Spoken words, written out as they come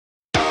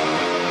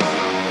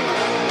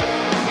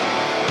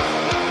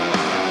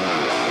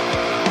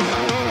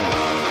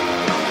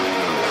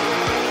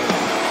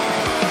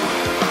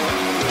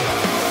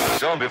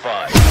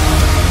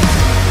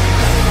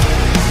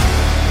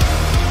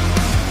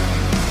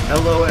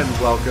Hello and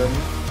welcome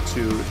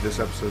to this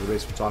episode of the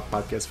Basement Talk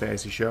Podcast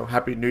Fantasy Show.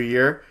 Happy New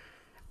Year.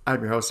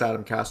 I'm your host,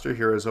 Adam Castor.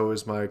 Here, as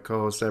always, my co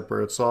host, Ed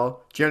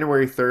Birdsall.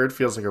 January 3rd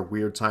feels like a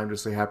weird time to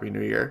say Happy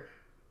New Year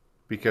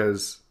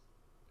because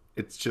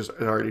it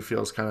already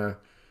feels kind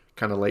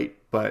of late,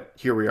 but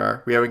here we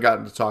are. We haven't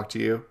gotten to talk to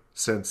you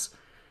since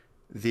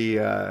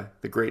the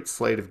great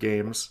slate of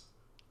games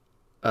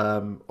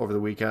over the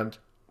weekend,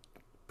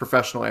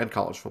 professional and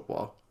college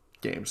football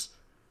games.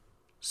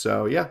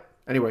 So, yeah.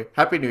 Anyway,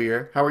 Happy New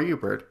Year. How are you,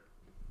 Bird?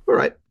 All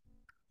right.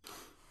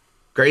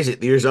 Crazy.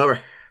 The year's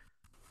over.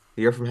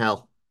 The year from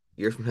hell.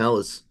 The year from hell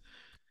is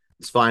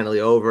finally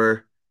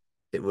over.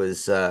 It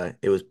was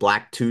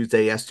Black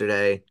Tuesday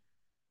yesterday.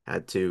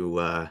 Had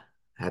to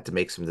had to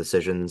make some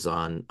decisions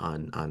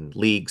on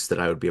leagues that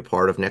I would be a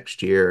part of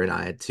next year, and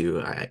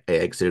I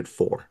exited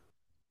four.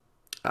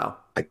 Oh.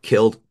 I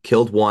killed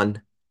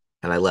one,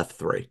 and I left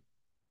three.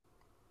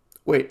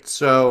 Wait,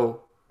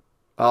 so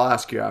I'll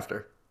ask you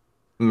after.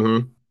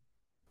 Hmm.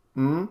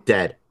 Hmm?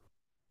 Dead.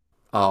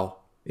 Oh,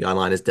 The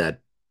online is dead.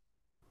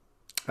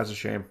 that's a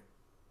shame.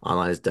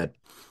 Online is dead.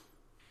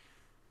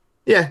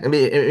 Yeah, I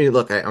mean,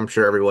 look, I'm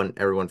sure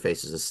everyone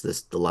faces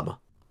this dilemma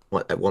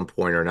at one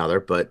point or another,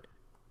 but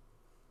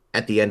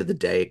at the end of the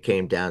day, it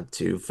came down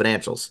to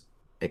financials.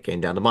 It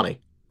came down to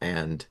money.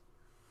 And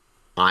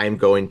I'm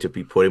going to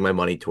be putting my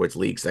money towards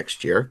leagues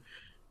next year.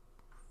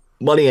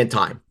 Money and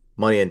time.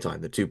 Money and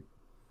time, the two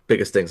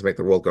biggest things that make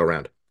the world go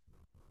round.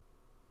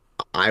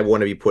 I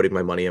want to be putting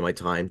my money and my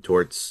time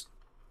towards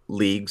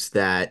leagues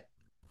that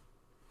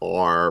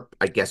are,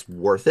 I guess,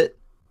 worth it.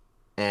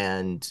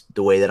 And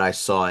the way that I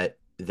saw it,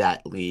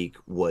 that league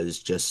was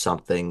just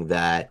something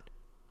that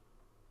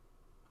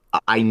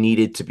I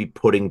needed to be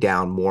putting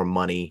down more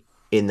money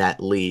in that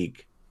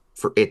league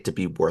for it to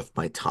be worth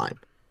my time.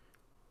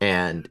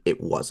 And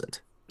it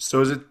wasn't.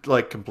 So is it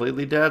like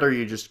completely dead, or are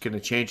you just gonna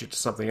change it to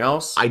something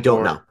else? I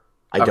don't know. Or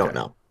I don't okay,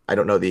 know. I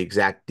don't know the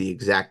exact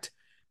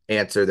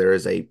answer. There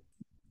is a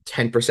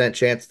 10%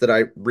 chance that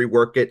I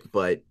rework it,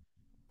 but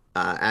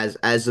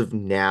as of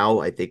now,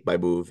 I think my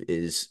move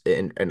is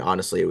and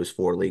honestly, it was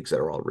four leagues that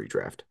are all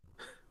redraft.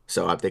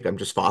 So I think I'm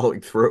just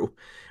following through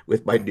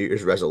with my New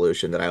Year's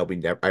resolution that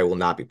I will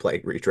not be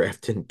playing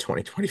redraft in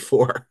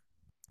 2024.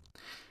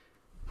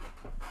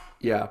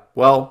 yeah.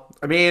 Well,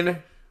 I mean,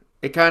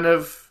 it kind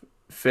of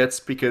fits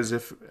because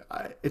if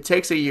it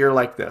takes a year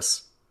like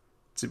this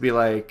to be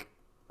like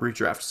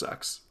redraft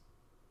sucks.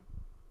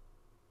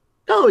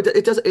 No,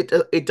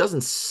 it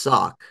doesn't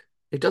suck.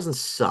 It doesn't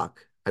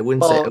suck.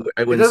 Well,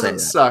 I it wouldn't say doesn't that.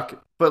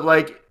 suck, but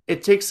like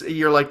it takes a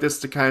year like this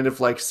to kind of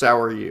like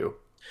sour you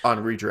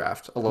on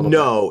redraft a little bit.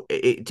 No,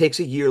 it takes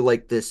a year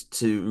like this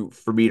to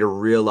for me to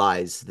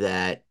realize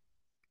that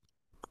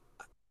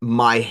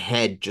my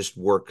head just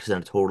works in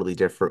a totally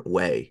different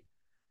way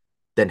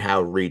than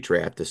how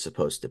redraft is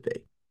supposed to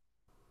be.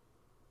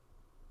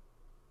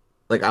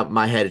 Like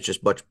my head is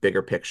just much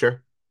bigger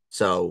picture.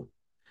 So,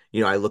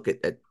 I look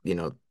at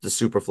the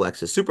super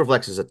flexes. Super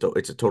flex is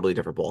it's a totally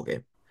different ball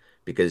game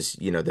because,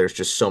 there's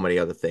just so many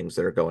other things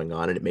that are going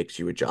on and it makes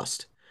you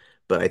adjust.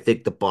 But I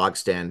think the bog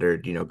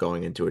standard,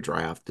 going into a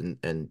draft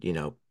and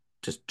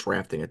just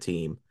drafting a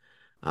team,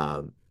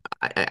 um,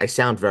 I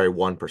sound very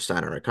one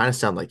percenter. I kind of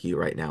sound like you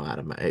right now,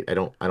 Adam. I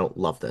don't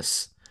love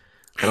this.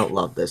 I don't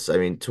love this. I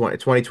mean,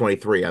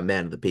 2023, I'm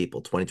man of the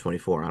people.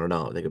 2024, I don't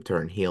know. I think I'm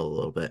turning heel a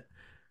little bit.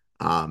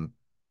 Um,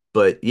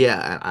 but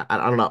yeah, I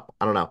don't know.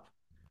 I don't know.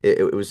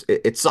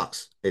 It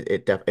sucks.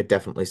 It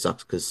definitely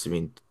sucks because I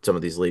mean, some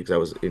of these leagues I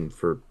was in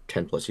for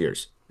 10 plus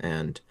years,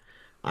 and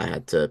I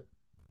had to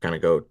kind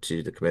of go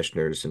to the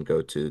commissioners and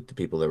go to the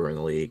people that were in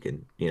the league,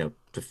 and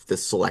to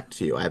select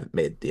few. I haven't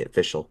made the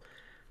official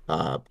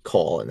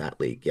call in that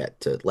league yet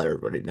to let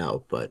everybody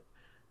know, but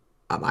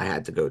I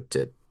had to go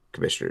to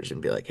commissioners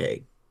and be like,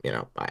 hey,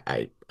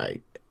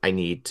 I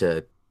need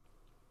to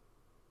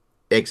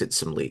exit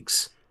some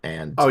leagues.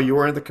 And Oh, you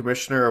weren't the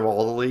commissioner of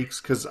all the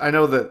leagues? Because I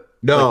know that like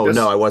no, this.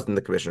 I wasn't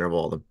the commissioner of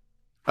all of them.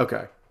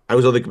 Okay, I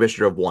was only the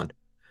commissioner of one.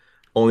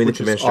 Only the which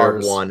is commissioner of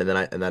ours. one,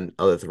 and then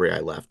other three I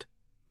left.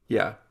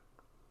 Yeah.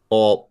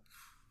 All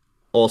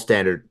all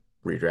standard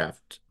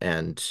redraft,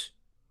 and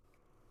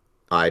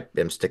I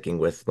am sticking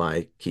with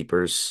my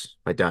keepers,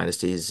 my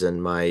dynasties,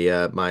 and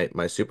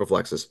my super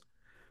flexes.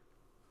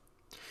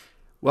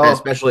 And Well,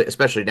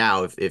 especially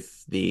now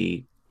if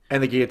the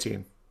and the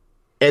guillotine.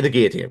 and the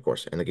guillotine, of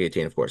course, and the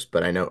guillotine, of course.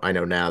 But I know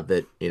now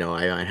that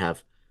I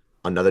have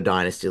another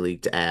dynasty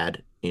league to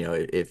add.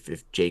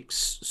 If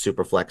Jake's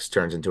Superflex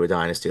turns into a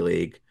dynasty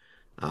league,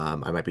 I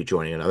might be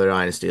joining another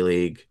dynasty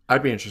league.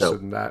 I'd be interested So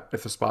in that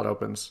if the spot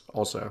opens.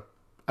 Also,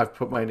 I've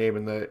put my name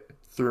in the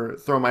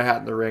throw my hat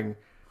in the ring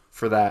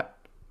for that.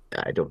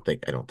 I don't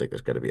think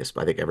there's going to be a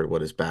spot. I think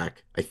everyone is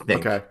back. I Okay.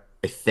 think.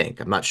 I think.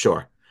 I'm not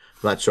sure.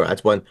 I'm not sure.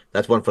 That's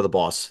one for the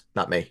boss,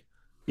 not me.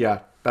 Yeah,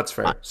 that's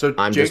I, fair. So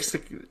I'm just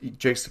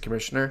Jake's the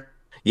commissioner.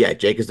 yeah.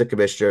 Jake is the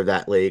commissioner of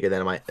that league, and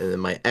then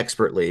my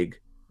expert league,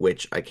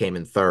 which I came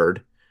in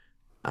third.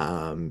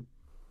 Um,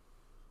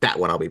 That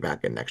one I'll be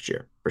back in next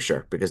year for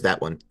sure because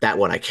that one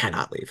I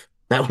cannot leave.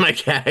 That one I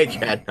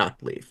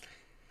cannot leave.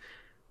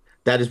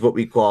 That is what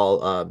we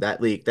call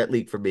that league. That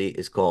league for me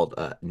is called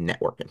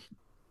networking.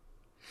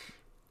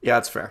 Yeah,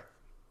 it's fair.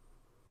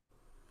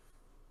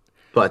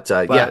 But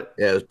But yeah,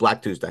 it was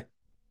Black Tuesday.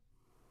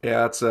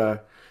 yeah,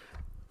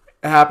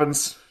 it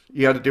happens.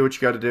 You got to do what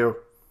you got to do.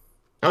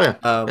 Oh yeah,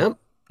 Um, yeah,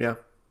 yeah.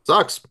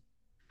 sucks.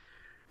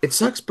 It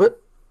sucks,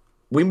 but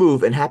we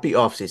move and happy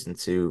off season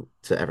to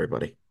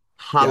everybody.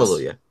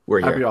 Yes. Hallelujah.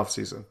 We're Happy here. off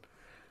season.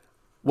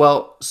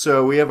 Well,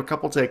 so we have a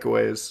couple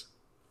takeaways,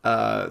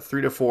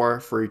 3 to 4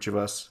 for each of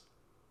us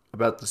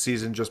about the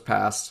season just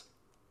passed,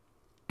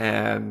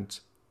 and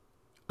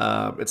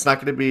it's not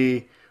going to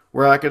be.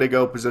 We're not going to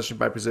go position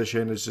by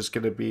position. It's just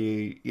going to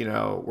be,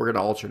 we're going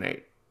to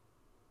alternate.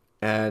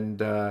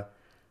 And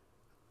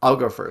I'll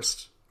go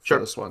first for Sure,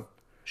 this one.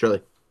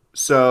 surely.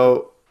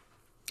 So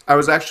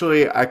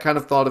I kind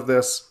of thought of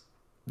this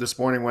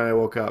morning when I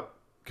woke up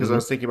because I Hmm.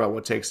 was thinking about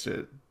what takes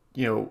to,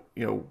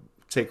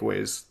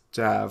 takeaways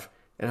to have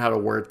and how to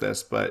word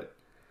this. But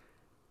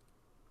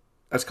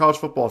as college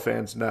football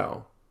fans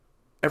know,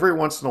 every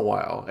once in a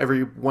while,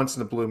 every once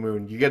in a blue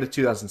moon, you get a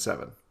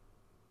 2007,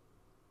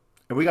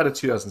 and we got a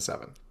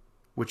 2007,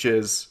 which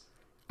is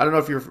I don't know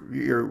if you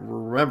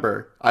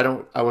remember.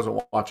 I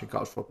wasn't watching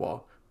college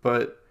football,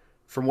 but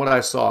from what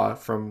I saw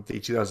from the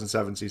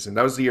 2007 season,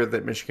 that was the year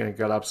that Michigan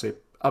got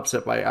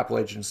upset by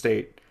Appalachian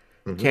State.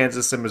 Hmm.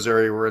 Kansas and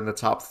Missouri were in the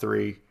top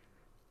three.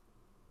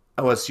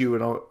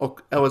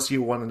 LSU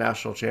won the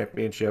national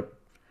championship.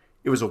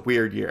 It was a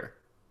weird year,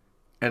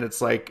 and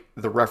it's like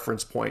the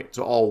reference point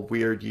to all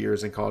weird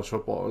years in college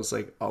football. It was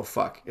like, oh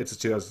fuck, it's a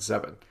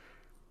 2007.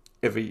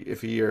 If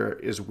a year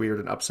is weird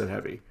and upset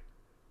heavy,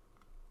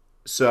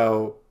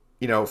 so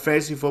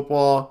fantasy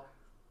football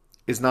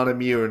is not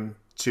immune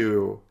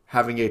to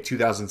having a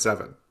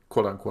 2007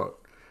 quote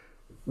unquote.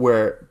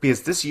 Where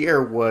because this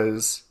year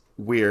was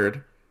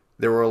weird,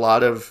 there were a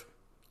lot of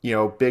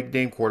big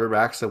name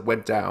quarterbacks that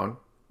went down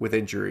with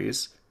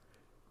injuries.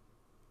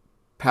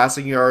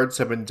 Passing yards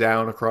have been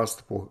down across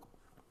the board.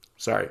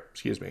 Sorry,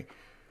 excuse me.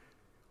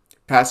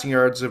 Passing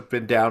yards have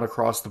been down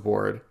across the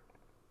board,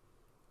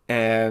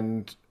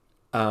 and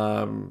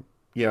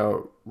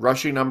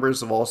rushing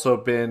numbers have also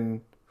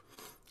been.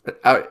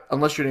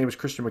 Unless your name is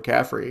Christian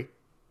McCaffrey,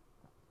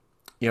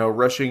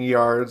 rushing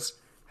yards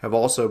have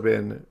also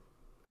been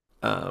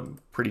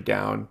pretty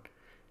down,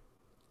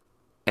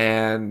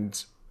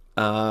 and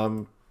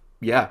um,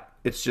 yeah,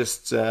 it's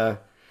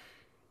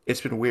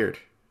been weird.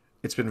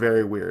 It's been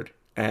very weird,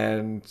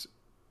 and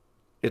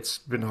it's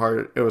been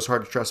hard. It was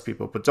hard to trust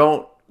people, but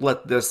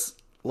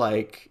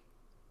like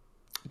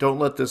don't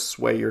let this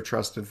sway your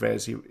trust in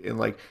fantasy in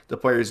like the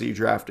players that you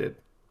drafted.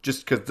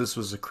 Just because this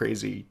was a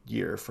crazy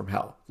year from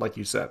hell, like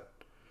you said.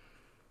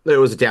 It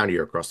was a down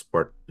year across the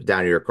board.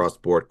 Down year across the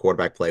board.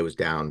 Quarterback play was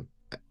down.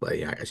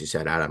 Yeah, as you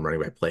said, Adam,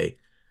 running back play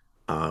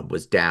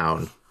was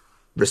down.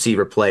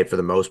 Receiver play for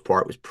the most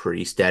part was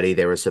pretty steady.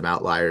 There were some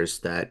outliers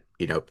that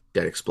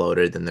that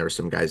exploded, and there were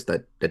some guys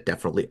that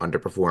definitely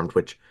underperformed,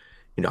 which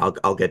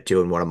I'll get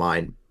to in one of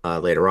mine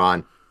later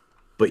on.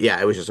 But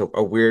yeah, it was just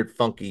a weird,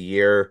 funky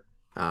year.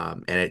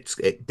 And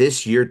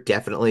this year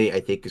definitely I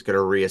think is going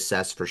to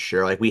reassess for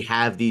sure. Like we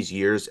have these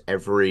years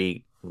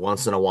every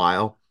once in a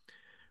while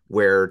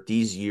where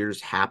these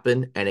years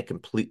happen and it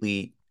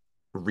completely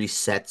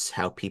resets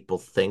how people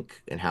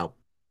think and how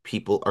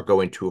people are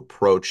going to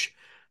approach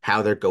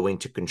how they're going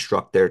to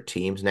construct their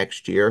teams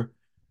next year.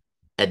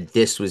 And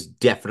this was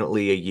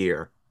definitely a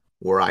year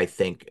where I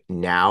think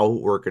now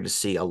we're going to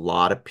see a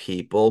lot of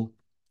people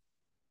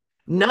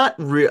not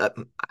real.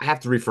 I have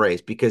to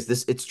rephrase because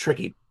this it's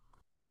tricky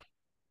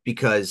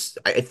because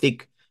I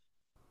think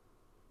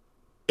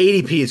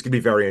ADP is going to be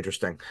very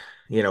interesting.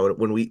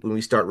 When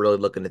we start really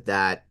looking at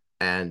that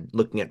and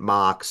looking at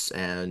mocks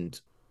and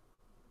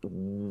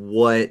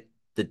what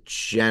the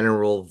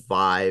general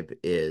vibe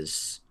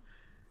is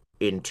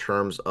in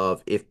terms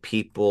of if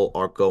people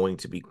are going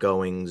to be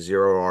going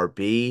zero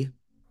RB,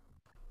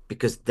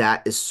 because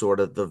that is sort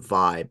of the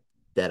vibe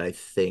that I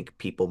think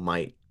people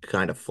might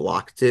kind of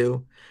flock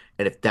to.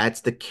 And if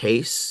that's the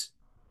case,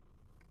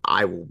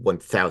 I will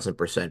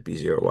 1000% be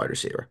zero wide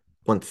receiver.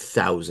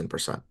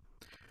 1000%.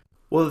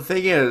 Well, the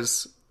thing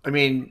is, I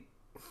mean,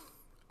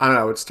 I don't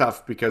know. It's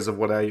tough because of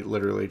what I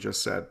literally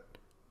just said,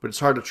 but it's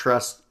hard to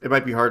trust. It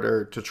might be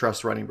harder to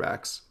trust running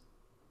backs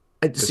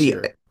I this see,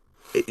 year.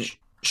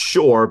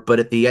 sure, but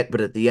at the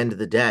end of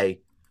the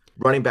day,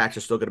 running backs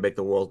are still going to make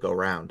the world go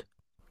round.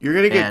 You're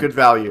gonna get And good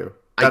value.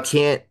 I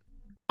can't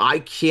I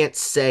can't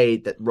say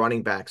that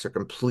running backs are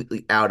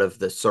completely out of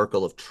the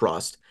circle of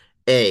trust.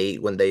 A,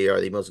 when they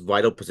are the most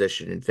vital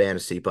position in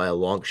fantasy by a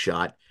long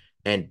shot,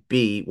 and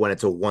B, when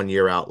it's a 1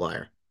 year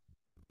outlier.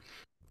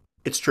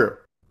 It's true.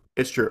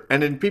 It's true.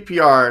 And in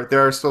PPR,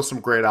 there are still some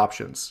great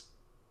options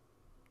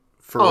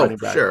for Oh, running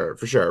for back. sure,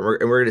 for sure.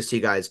 And we're going to see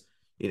guys,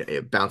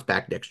 bounce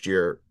back next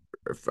year,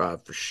 for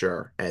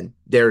sure. And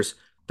there's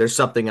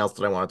something else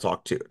that I want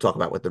to talk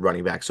about with the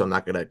running back. So I'm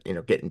not going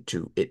to get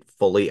into it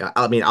fully.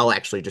 I mean, I'll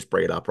actually just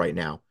bring it up right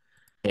now.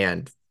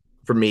 And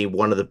for me,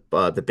 one of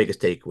the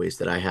biggest takeaways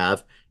that I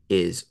have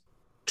is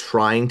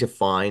trying to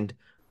find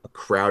a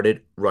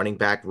crowded running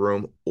back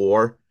room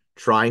or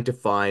trying to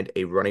find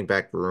a running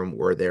back room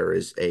where there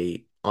is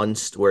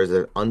where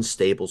there's an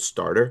unstable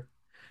starter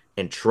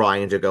and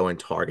trying to go and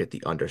target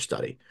the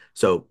understudy.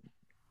 So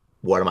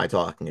what am I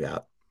talking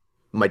about?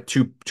 My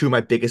two of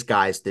my biggest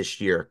guys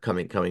this year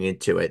coming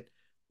into it,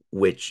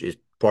 which is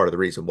part of the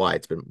reason why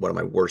it's been one of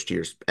my worst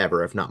years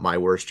ever, if not my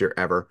worst year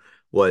ever,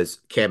 was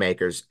Cam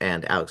Akers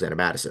and Alexander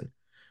Madison.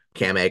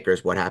 Cam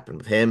Akers, what happened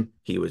with him?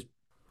 He was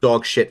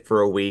dog shit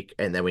for a week,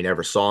 and then we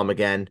never saw him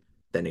again.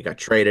 Then he got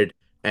traded,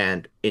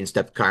 and in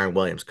stepped Kyron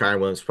Williams. Kyron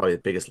Williams is probably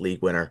the biggest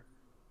league winner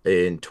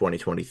in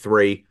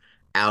 2023.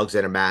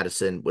 Alexander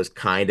Madison was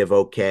kind of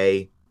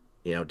okay.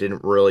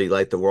 Didn't really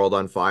light the world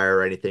on fire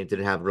or anything.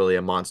 Didn't have really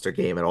a monster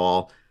game at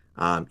all.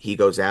 He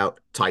goes out.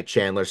 Ty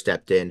Chandler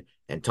stepped in,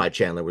 and Ty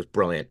Chandler was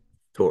brilliant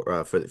for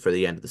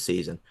the end of the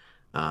season.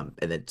 And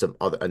then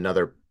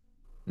another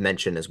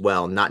mention as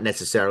well. Not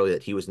necessarily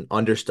that he was an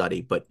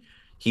understudy, but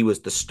he was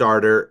the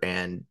starter,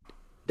 and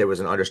there was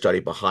an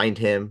understudy behind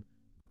him,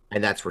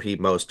 and that's Raheem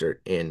Mostert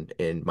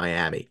in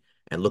Miami.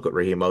 And look what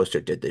Raheem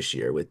Mostert did this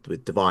year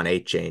with Devon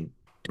H.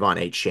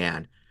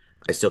 Shan.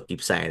 I still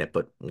keep saying it,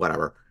 but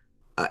whatever.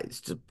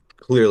 It's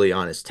clearly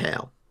on his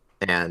tail.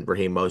 And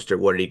Raheem Mostert,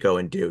 what did he go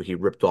and do? He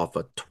ripped off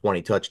a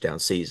 20 touchdown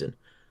season.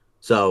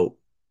 So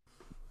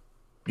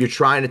you're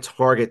trying to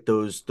target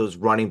those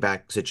running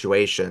back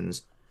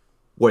situations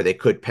where they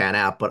could pan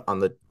out, but on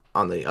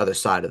the other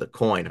side of the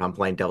coin, if I'm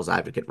playing devil's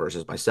advocate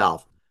versus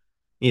myself,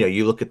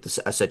 you look at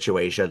a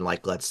situation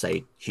like, let's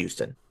say,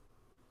 Houston.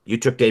 You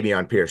took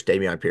Dameon Pierce.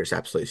 Dameon Pierce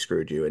absolutely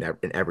screwed you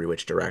in every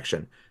which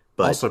direction.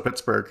 But Also,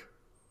 Pittsburgh.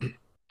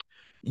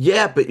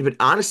 yeah, but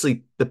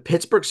honestly, the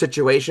Pittsburgh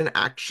situation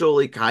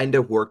actually kind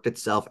of worked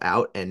itself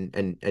out, and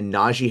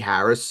Najee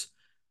Harris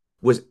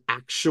was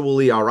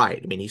actually all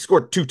right. I mean, he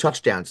scored two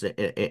touchdowns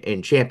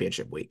in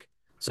championship week.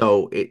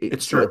 So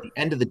It's so at true. the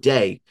end of the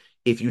day,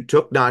 if you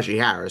took Najee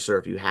Harris or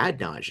if you had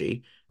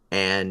Najee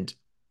and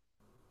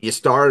you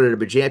started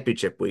him a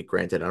championship week,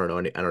 granted, I don't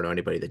know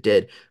anybody that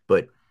did,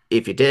 but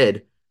if you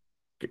did,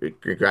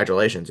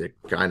 congratulations. You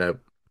kind of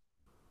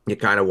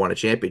won a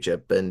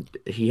championship, and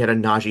he had a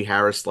Najee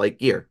Harris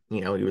like year.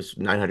 He was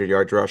 900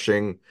 yards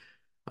rushing,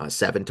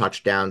 seven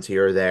touchdowns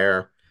here or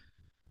there,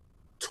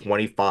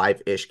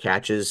 25-ish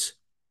catches.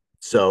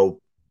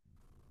 So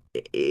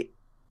it,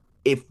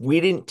 if we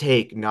didn't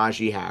take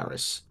Najee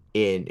Harris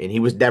and he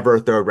was never a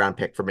third round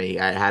pick for me.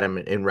 I had him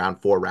in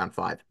round four, round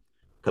five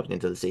coming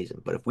into the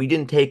season. But if we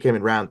didn't take him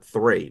in round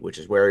three, which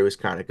is where he was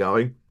kind of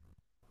going,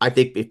 I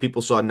think if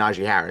people saw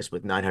Najee Harris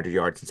with 900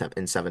 yards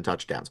and seven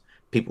touchdowns,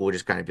 people would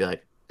just kind of be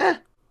like,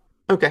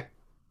 okay.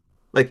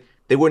 Like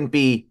they wouldn't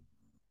be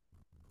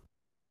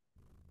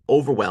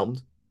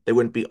overwhelmed. They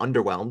wouldn't be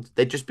underwhelmed.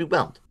 They'd just be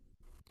whelmed.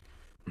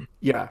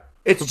 Yeah.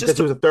 It's Because just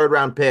he was a third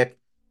round pick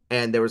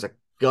and there was a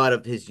gut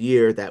of his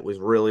year that was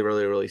really,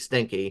 really, really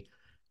stinky.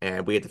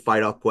 And we had to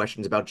fight off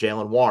questions about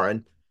Jalen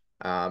Warren.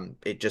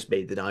 It just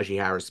made the Najee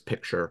Harris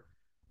picture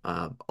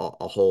a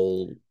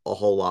whole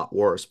lot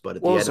worse. But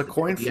well, it's a at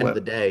coin the end of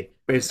the flip, day,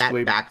 that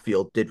basically.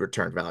 backfield did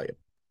return value.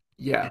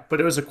 Yeah, but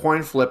it was a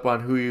coin flip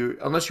on who you,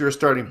 unless you were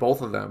starting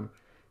both of them,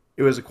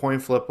 it was a coin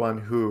flip on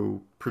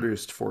who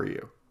produced for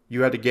you.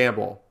 You had to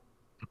gamble.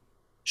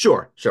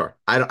 Sure, sure.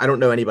 I don't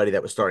know anybody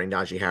that was starting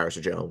Najee Harris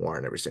or Jalen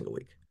Warren every single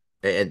week.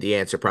 And the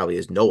answer probably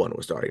is no one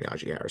was starting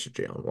Najee Harris or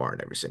Jalen Warren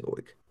every single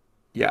week.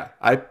 Yeah,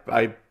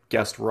 I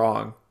guessed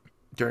wrong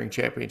during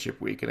championship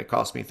week, and it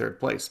cost me third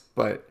place.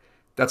 But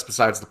that's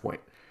besides the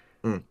point.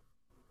 Mm.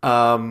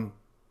 Um,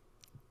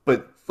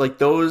 but like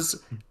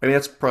those, I mean,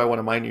 that's probably one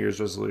of my New Year's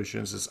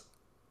resolutions is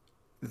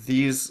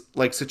these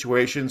like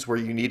situations where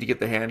you need to get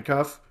the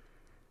handcuff.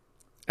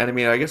 And I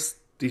mean, I guess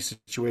these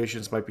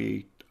situations might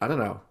be, I don't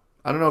know.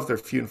 I don't know if they're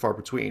few and far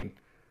between,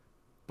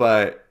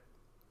 but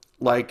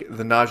like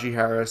the Najee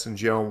Harris and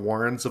Jalen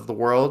Warrens of the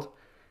world,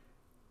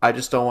 I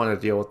just don't want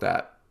to deal with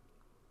that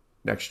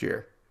next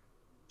year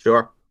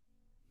Sure.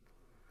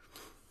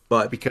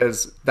 But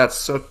because that's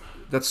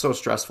so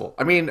stressful.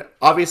 I mean,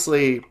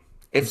 obviously,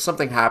 if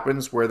something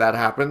happens where that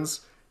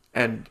happens,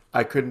 and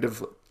I couldn't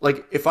have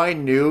like if I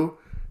knew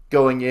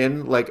going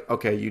in like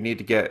okay, you need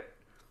to get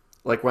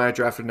like when I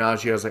drafted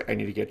Najee, I was like I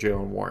need to get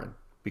Jalen Warren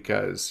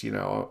because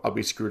I'll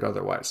be screwed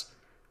otherwise.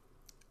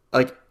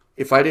 Like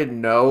if I didn't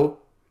know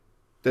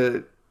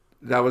that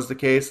that was the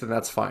case, then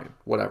that's fine,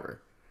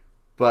 whatever.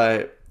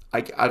 But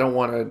I don't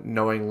want to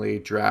knowingly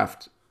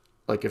draft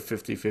like a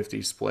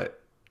 50-50 split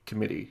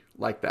committee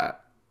like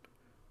that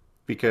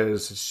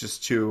because it's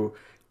too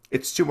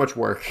much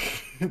work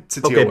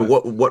to okay, deal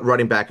but with. what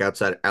running back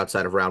outside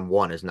of round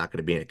one is not going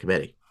to be in a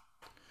committee?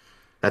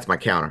 That's my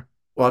counter.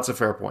 Well, that's a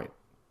fair point.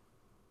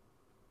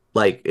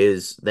 Like,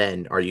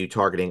 are you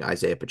targeting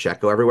Isaiah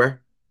Pacheco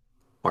everywhere?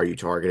 Are you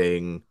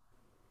targeting,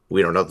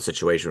 we don't know the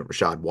situation with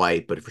Rashad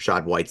White, but if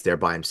Rashad White's there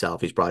by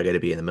himself, he's probably going to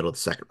be in the middle of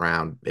the second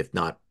round, if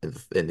not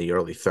in the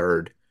early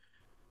third.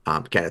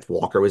 Kenneth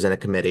Walker was in a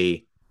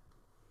committee.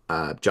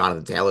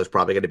 Jonathan Taylor's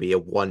probably going to be a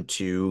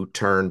 1-2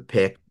 turn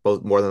pick,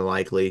 both more than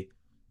likely.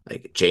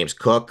 Like James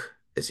Cook,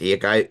 is he a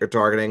guy you're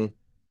targeting?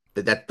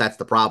 That's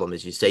the problem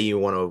is you say you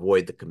want to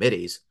avoid the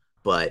committees,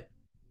 but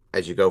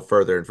as you go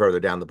further and further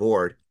down the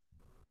board,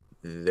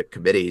 the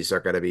committees are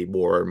going to be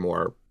more and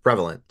more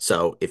prevalent.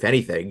 So if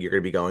anything, you're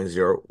going to be going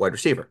zero wide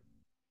receiver.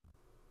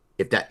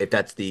 If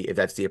that's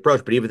the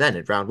approach. But even then,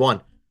 in round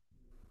one,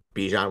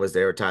 Bijan was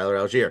there with Tyler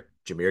Algier.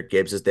 Jahmyr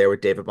Gibbs is there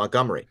with David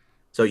Montgomery.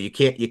 So you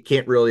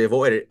can't really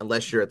avoid it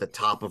unless you're at the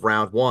top of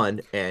round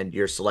one and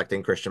you're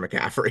selecting Christian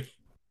McCaffrey.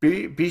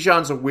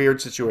 Bijan's a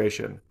weird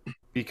situation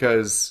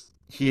because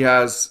he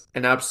has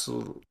an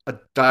absolute a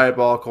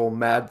diabolical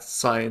mad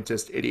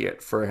scientist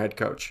idiot for a head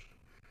coach.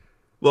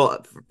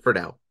 Well, for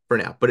now,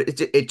 but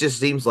it just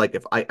seems like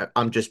if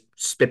I'm just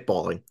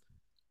spitballing,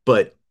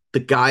 but the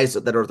guys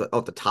that are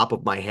off the top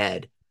of my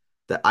head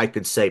that I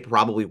could say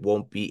probably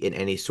won't be in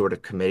any sort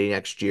of committee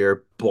next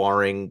year,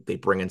 barring they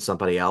bring in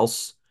somebody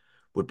else,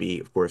 would be,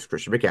 of course,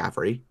 Christian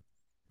McCaffrey,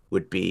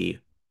 would be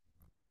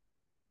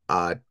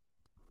uh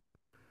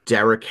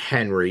Derrick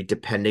Henry,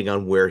 depending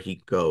on where he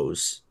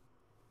goes.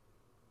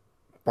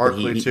 But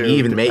Barkley too, he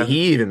even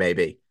may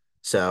be.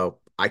 So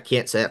I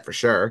can't say that for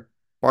sure.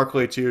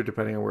 Barkley too,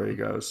 depending on where he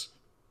goes.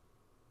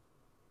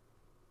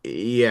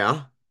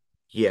 Yeah,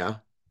 yeah.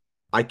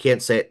 I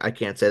can't say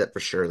that for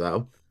sure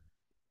though.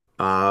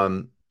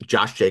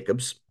 Josh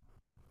Jacobs,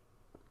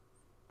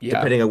 Yeah,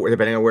 depending on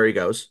where he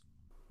goes.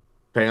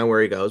 Depending on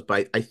where he goes,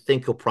 but I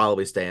think he'll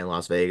probably stay in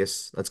Las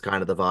Vegas. That's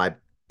kind of the vibe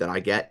that I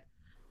get.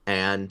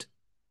 And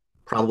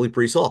probably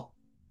Brees Hall.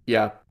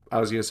 yeah. I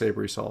was gonna say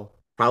Brees Hall.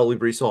 Probably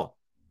Brees Hall.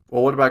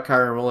 Well, what about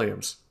Kyron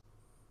Williams?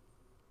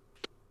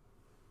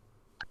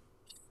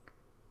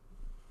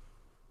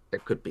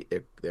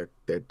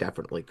 There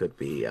definitely could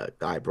be a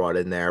guy brought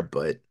in there,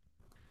 but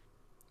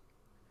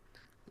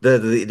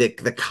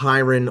the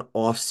Kyron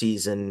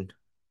offseason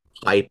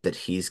hype that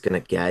he's gonna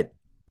get,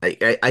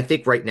 I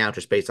think right now,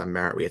 just based on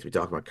merit, we have to be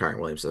talking about Kyron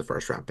Williams as the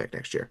first round pick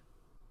next year.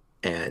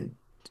 And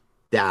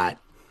that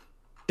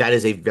that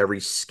is a very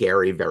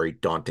scary, very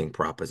daunting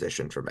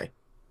proposition for me.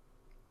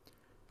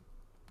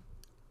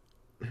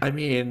 I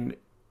mean,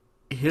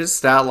 his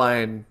stat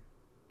line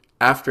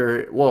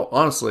after, well,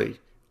 honestly,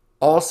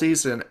 all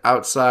season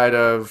outside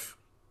of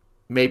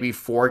maybe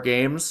 4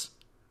 games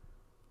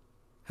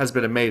has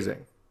been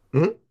amazing.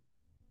 Mhm.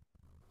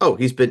 Oh,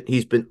 he's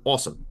been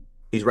awesome.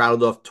 He's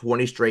rattled off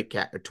 20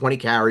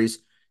 carries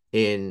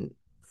in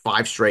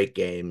 5 straight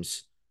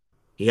games.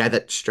 He had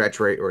that stretch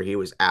where he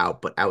was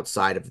out, but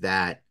outside of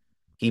that,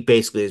 he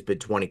basically has been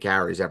 20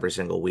 carries every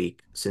single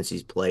week since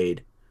he's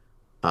played.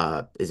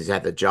 Is he's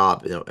had the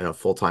job in a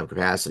full-time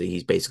capacity.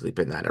 He's basically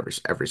been that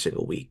every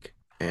single week.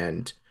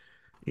 And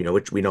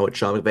which we know what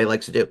Sean McVay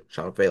likes to do.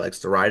 Sean McVay likes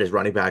to ride his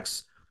running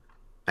backs,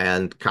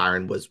 and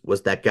Kyron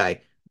was that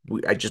guy.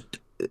 I just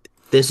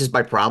This is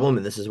my problem,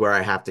 and this is where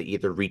I have to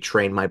either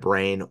retrain my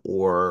brain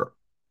or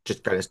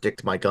just kind of stick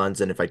to my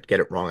guns. And if I get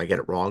it wrong, I get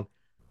it wrong.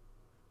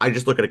 I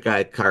just look at a guy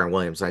like Kyron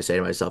Williams and I say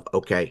to myself,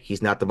 okay,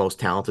 he's not the most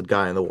talented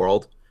guy in the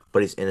world,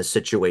 but he's in a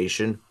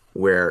situation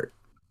where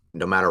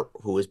no matter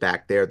who is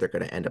back there, they're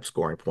going to end up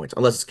scoring points.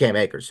 Unless it's Cam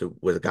Akers, who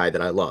was a guy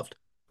that I loved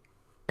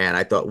and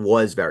I thought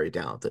was very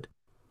talented,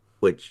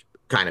 which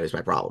kind of is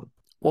my problem.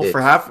 Well, for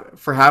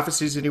It's half a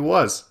season he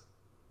was.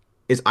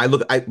 but I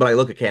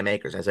look at Cam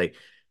Akers and I say,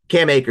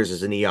 Cam Akers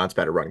is an eons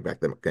better running back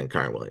than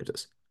Kyron Williams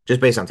is,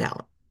 just based on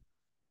talent.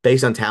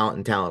 Based on talent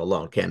and talent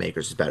alone, Cam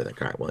Akers is better than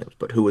Kyron Williams.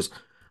 But who was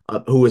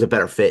a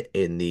better fit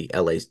in the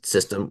LA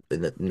system,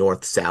 in the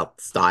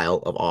north-south style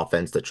of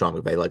offense that Sean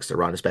McVay likes to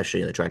run, especially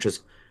in the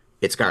trenches?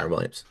 It's Kyron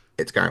Williams.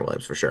 It's Kyron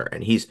Williams for sure.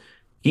 And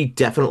he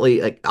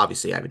definitely, like,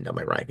 obviously I haven't done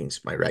my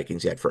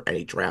rankings yet for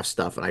any draft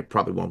stuff, and I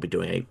probably won't be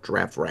doing any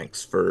draft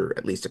ranks for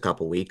at least a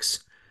couple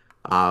weeks.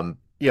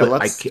 Yeah, But I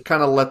let's can't,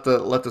 kind of let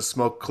the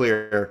smoke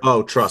clear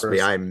oh, trust me,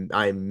 first.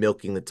 I'm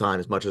milking the time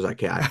as much as I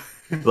can.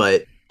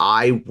 But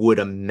I would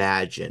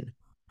imagine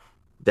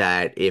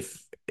that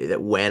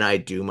when I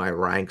do my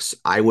ranks,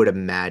 I would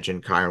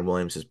imagine Kyron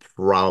Williams is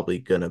probably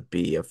going to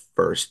be a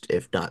first,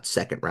 if not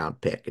second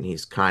round pick. And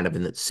he's kind of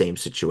in the same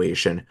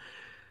situation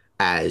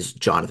as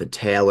Jonathan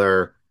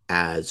Taylor,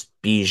 as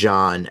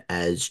Bijan,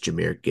 as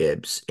Jahmyr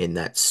Gibbs in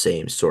that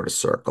same sort of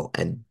circle.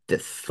 And the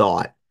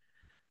thought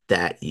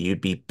that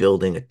you'd be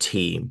building a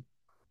team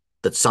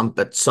that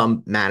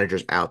some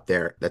managers out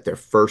there that their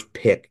first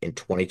pick in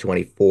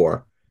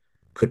 2024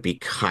 could be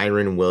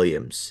Kyron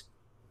Williams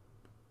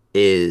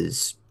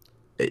is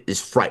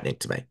is frightening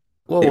to me.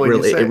 Well,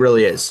 It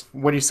really is.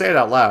 when you say it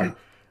out loud,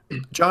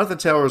 Jonathan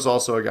Taylor is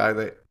also a guy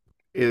that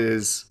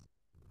is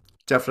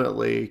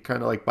definitely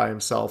kind of like by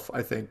himself.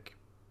 I think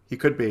he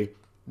could be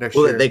next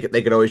Well, they year. could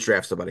they could always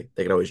draft somebody.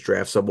 They could always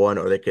draft someone,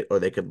 or they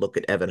could look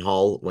at Evan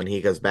Hull when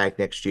he goes back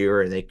next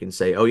year, and they can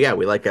say, "Oh yeah,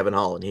 we like Evan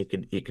Hull, and he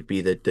could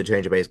be the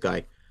change of pace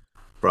guy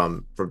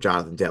from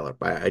Jonathan Taylor."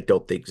 But I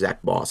don't think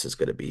Zach Moss is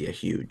going to be a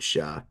huge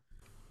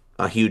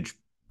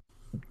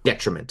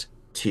detriment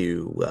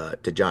to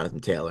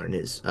Jonathan Taylor and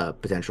his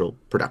potential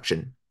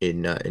production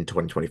in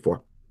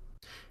 2024.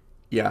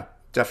 Yeah,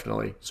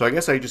 definitely. So I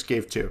guess I just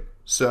gave two.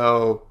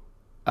 So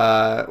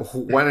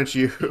why don't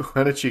you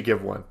why don't you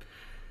give one?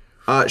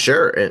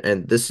 Sure.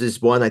 And this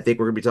is one I think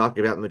we're going to be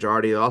talking about the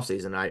majority of the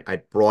offseason. I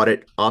brought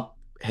it up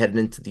heading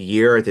into the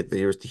year. I think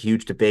there was the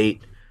huge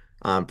debate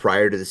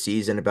prior to the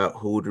season about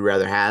who would we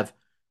rather have,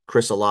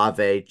 Chris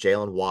Olave,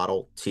 Jalen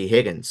Waddle, T.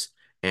 Higgins.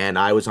 And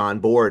I was on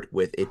board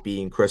with it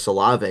being Chris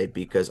Olave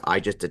because I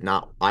just did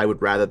not, I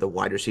would rather the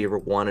wide receiver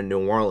one in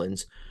New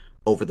Orleans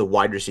over the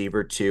wide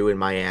receiver two in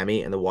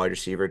Miami and the wide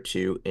receiver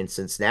two in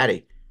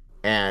Cincinnati.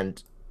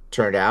 And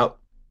turned out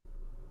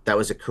that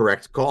was a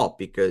correct call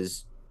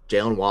because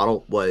Jalen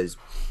Waddle was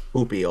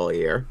poopy all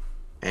year,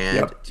 and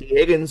Yep. T.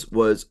 Higgins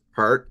was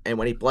hurt, and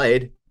when he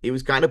played, he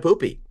was kind of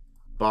poopy,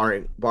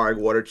 barring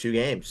one or two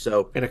games.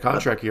 So In a uh,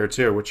 contract year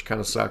too, which kind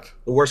of sucked.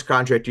 the worst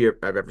contract year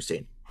I've ever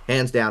seen,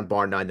 hands down,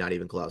 bar none, not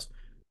even close.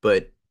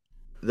 But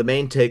the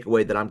main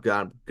takeaway that I'm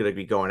going to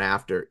be going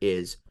after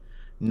is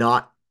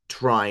not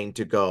trying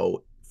to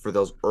go for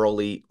those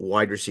early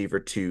wide receiver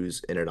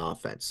twos in an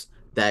offense,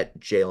 that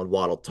Jalen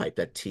Waddle type,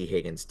 that T.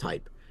 Higgins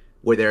type,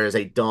 where there is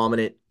a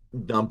dominant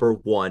number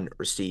one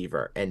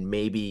receiver, and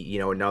maybe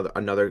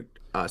another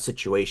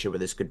situation where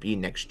this could be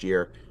next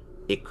year.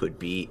 It could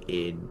be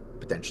in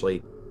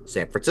potentially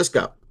San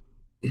Francisco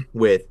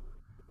with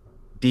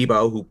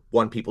Debo, who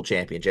won people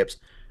championships,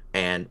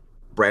 and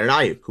Brandon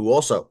Ayuk, who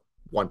also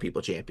won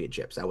people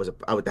championships. That was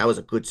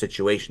a good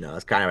situation. Though.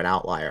 That's kind of an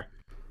outlier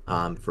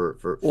Well, for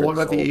what this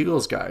about the whole.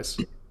 Eagles guys?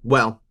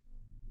 Well,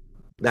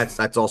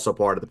 that's also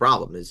part of the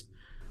problem is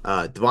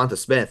Devonta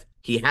Smith.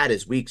 He had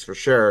his weeks for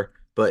sure,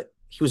 but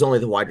he was only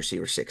the wide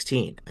receiver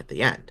 16 at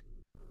the end,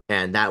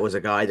 and that was a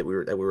guy that we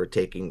were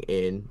taking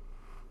in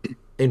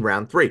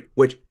round three,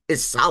 which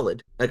is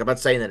solid. Like I'm not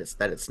saying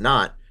that it's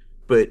not,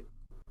 but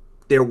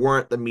there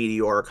weren't the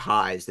meteoric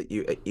highs that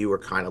you were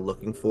kind of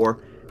looking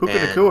for. Puka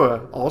And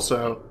Nakua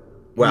also,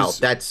 well, who's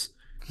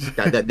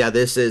that now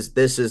this is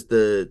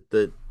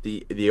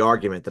the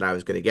argument that I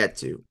was going to get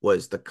to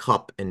was the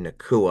Cup and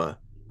Nakua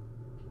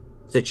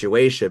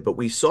situation. But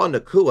we saw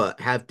Nakua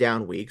have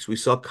down weeks. We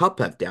saw Cup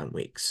have down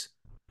weeks.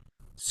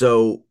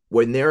 So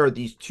when there are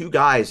these two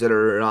guys that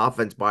are in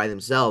offense by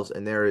themselves,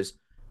 and there is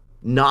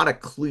not a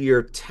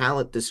clear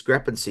talent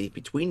discrepancy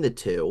between the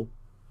two,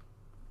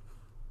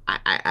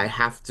 I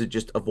have to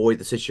just avoid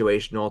the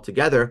situation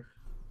altogether.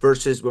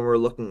 Versus when we're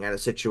looking at a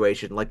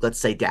situation like, let's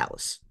say,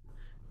 Dallas.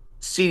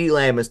 CeeDee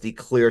Lamb is the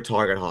clear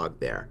target hog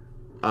there.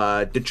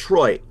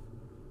 Detroit,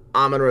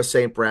 Amon-Ra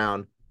St.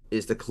 Brown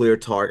is the clear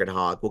target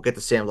hog. We'll get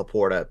to Sam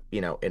Laporta,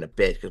 in a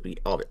bit because we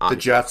the obviously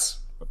Jets.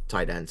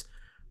 tight ends.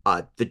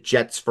 The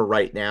Jets for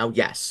right now,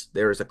 yes,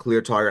 there is a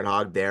clear target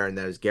hog there, and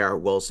that is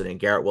Garrett Wilson. And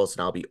Garrett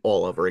Wilson, I'll be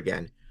all over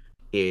again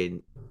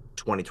in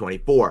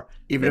 2024.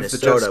 Even if the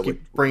Jets Minnesota with,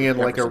 keep with bringing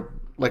Jefferson.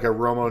 like a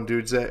Romo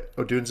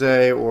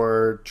Odunze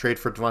or trade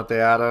for Devontae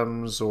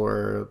Adams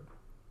or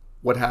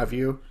what have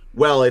you.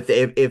 Well,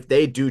 if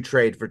they do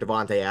trade for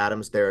Devontae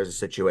Adams, there is a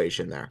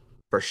situation there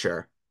for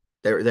sure.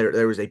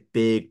 There was a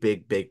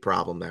big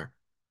problem there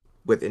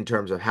with in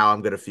terms of how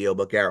I'm going to feel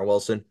about Garrett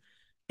Wilson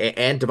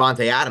and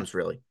Devontae Adams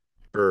really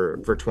for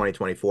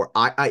 2024.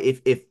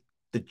 If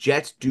the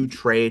Jets do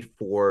trade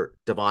for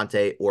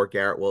Devontae or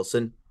Garrett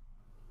Wilson,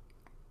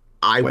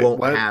 I Wait, won't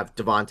what? have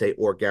Devontae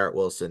or Garrett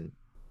Wilson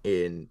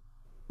in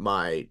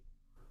my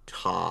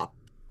top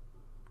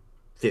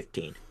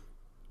 15.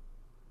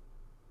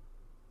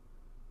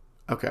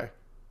 Okay. It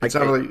I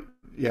sounded I, like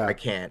yeah. I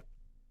can't.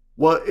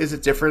 Well, is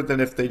it different than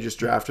if they just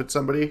drafted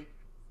somebody?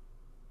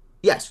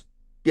 Yes.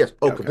 Yes.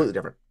 Oh, Yeah, okay. completely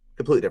different.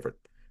 Completely different.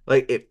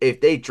 Like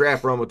if they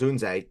draft Roma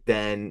Dunze,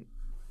 then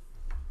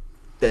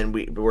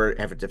we're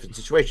have a different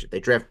situation. They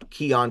draft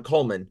Keon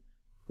Coleman,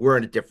 we're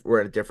in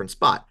a different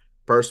spot.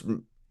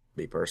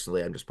 Me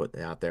personally, I'm just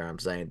putting it out there. I'm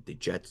saying the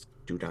Jets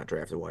do not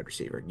draft a wide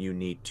receiver. You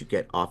need to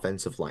get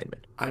offensive linemen.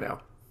 I know.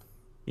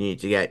 You need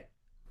to get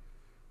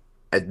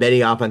as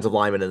many offensive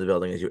linemen in the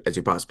building as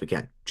you possibly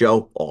can.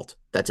 Joe Alt.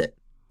 That's it.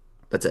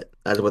 That's it.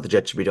 That's what the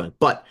Jets should be doing.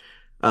 But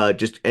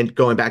just and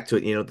going back to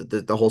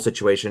it, the whole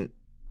situation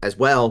as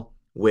well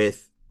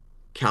with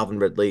Calvin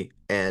Ridley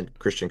and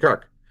Christian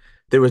Kirk.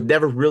 There was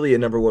never really a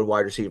number one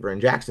wide receiver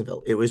in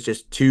Jacksonville. It was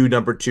just two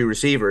number two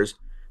receivers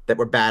that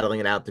were battling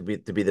it out to be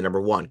the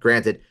number one.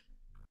 Granted,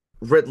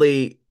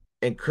 Ridley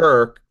and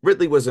Kirk.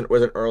 Ridley was an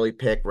early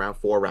pick, round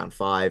four, round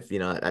five.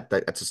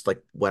 That's just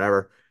like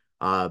whatever.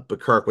 But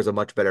Kirk was a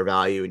much better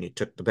value, and you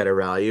took the better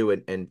value.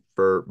 And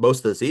for most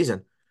of the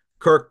season,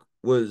 Kirk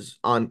was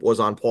on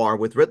par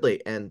with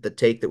Ridley. And the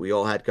take that we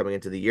all had coming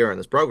into the year in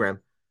this program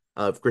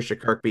of Christian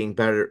Kirk being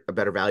a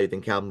better value than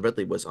Calvin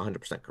Ridley was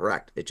 100%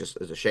 correct. It just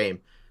is a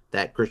shame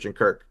that Christian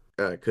Kirk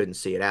couldn't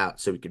see it out,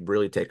 so we could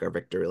really take our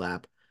victory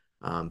lap.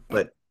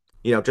 But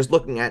just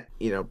looking at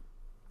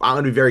I'm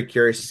going to be very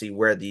curious to see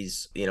where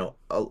these,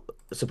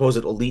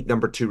 supposed elite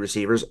number two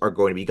receivers are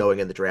going to be going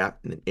in the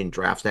draft in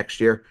drafts next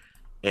year,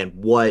 and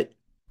what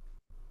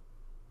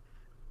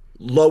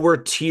lower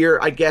tier,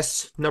 I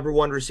guess, number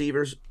one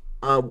receivers,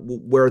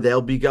 where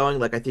they'll be going.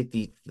 Like I think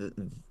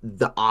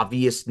the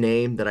obvious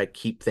name that I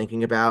keep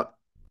thinking about,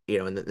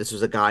 and this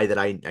was a guy that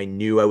I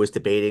knew I was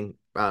debating,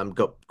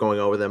 going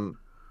over them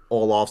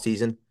all off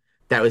season.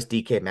 That was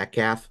DK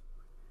Metcalf.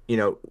 You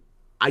know,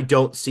 I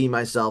don't see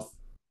myself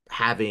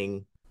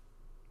having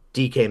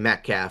DK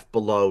Metcalf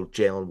below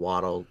Jalen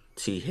Waddle,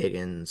 T.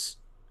 Higgins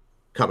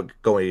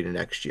going into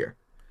next year.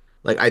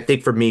 Like I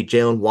think for me,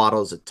 Jalen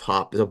Waddle is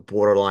a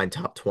borderline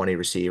top 20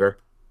 receiver,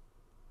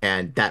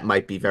 and that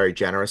might be very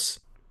generous.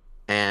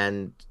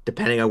 And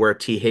depending on where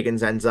T.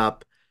 Higgins ends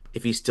up,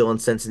 if he's still in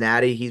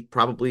Cincinnati, he's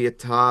probably a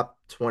top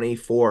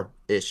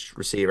 24-ish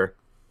receiver.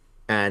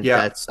 And Yeah.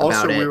 that's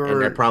Also, about it.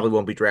 And I probably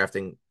won't be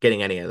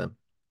getting any of them.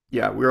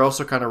 we were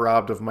also kind of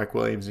robbed of Mike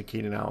Williams and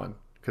Keenan Allen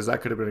because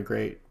that could have been a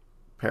great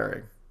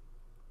pairing.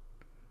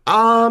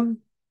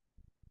 Um,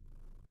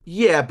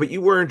 yeah, but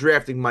you weren't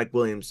drafting Mike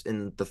Williams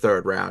in the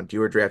third round. You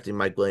were drafting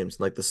Mike Williams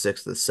in like the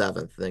sixth or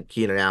seventh. And then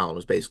Keenan Allen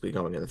was basically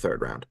going in the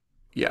third round.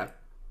 Yeah,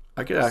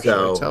 I could actually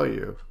So tell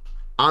you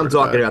I'm where to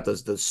talking bet. about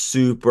those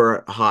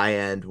super high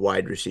end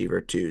wide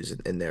receiver twos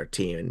in their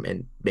team,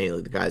 and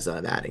mainly the guys that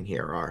I'm adding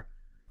here are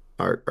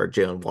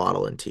Jalen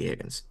Waddle and T.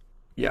 Higgins,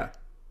 Yeah,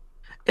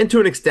 and to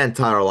an extent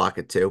Tyler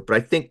Lockett too. But I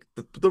think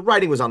the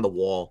writing was on the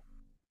wall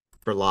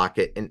for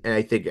Lockett, and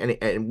I think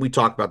and we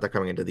talked about that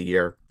coming into the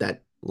year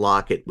that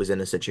Lockett was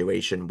in a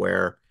situation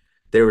where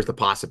there was the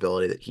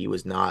possibility that he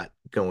was not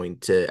going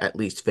to at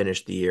least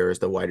finish the year as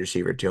the wide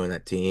receiver two in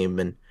that team,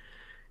 and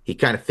he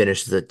kind of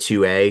finished the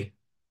 2A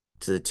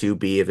to the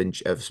 2B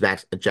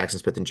of Jackson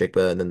Smith and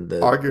Jigba, and then the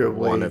one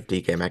arguably, of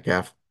DK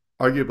Metcalf.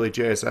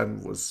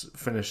 JSN was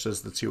finished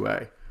as the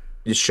 2A.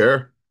 Yeah,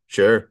 sure,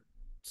 sure.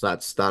 It's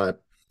not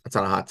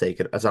a hot take.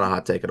 That's not a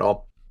hot take at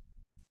all.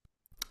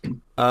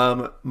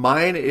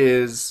 Mine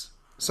is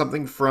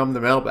something from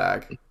the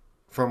mailbag,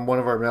 from one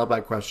of our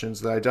mailbag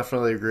questions that I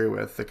definitely agree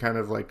with. That kind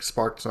of like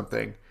sparked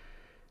something.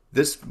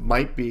 This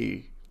might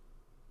be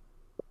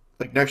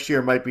like next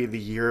year might be the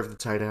year of the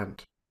tight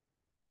end.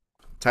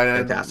 Tight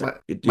end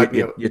Fantastic. might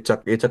be a You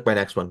took my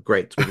next one.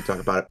 Great. So we can talk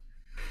about it.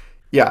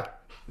 yeah,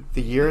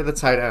 the year of the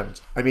tight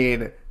end. I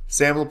mean,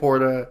 Sam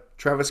Laporta,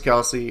 Travis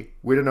Kelsey.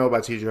 We don't know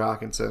about T.J.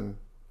 Hawkinson,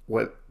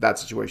 what that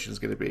situation is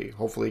going to be.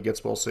 Hopefully, he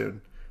gets well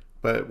soon,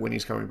 but when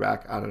he's coming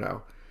back, I don't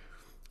know.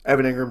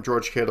 Evan Ingram,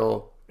 George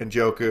Kittle,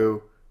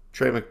 Njoku,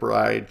 Trey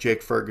McBride,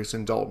 Jake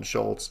Ferguson, Dalton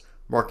Schultz,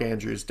 Mark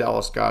Andrews,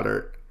 Dallas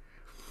Goddard,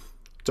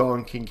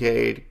 Dalton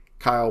Kincaid,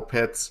 Kyle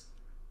Pitts.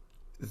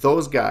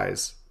 Those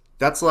guys.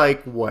 That's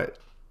like what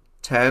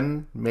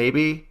 10,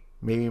 maybe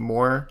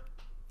more.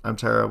 I'm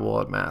terrible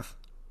at math.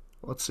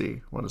 Let's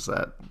see. What is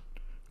that?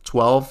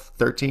 12,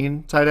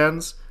 13 tight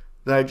ends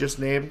that I just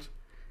named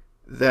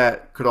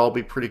that could all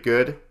be pretty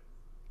good,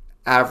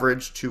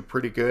 average to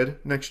pretty good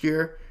next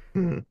year.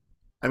 Mhm.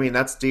 I mean,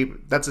 that's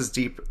deep. That's as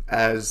deep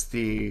as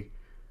the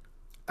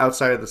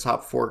outside of the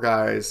top four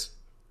guys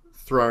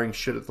throwing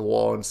shit at the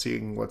wall and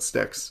seeing what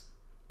sticks.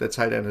 The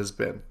tight end has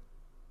been.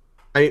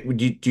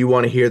 Do you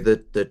want to hear the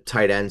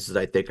tight ends that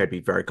I think I'd be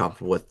very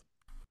comfortable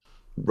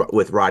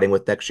with riding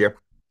with next year?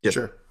 Just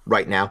Sure.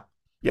 right now.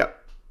 Yep.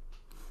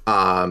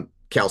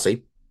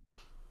 Kelsey,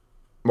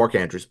 Mark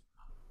Andrews,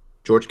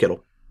 George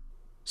Kittle,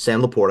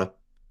 Sam Laporta,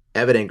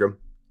 Evan Ingram,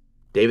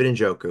 David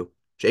Njoku,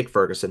 Jake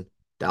Ferguson,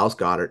 Dallas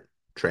Goddard,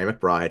 Trey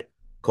McBride,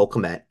 Cole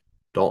Kmet,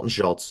 Dalton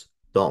Schultz,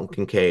 Dalton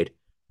Kincaid,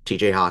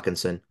 TJ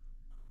Hawkinson,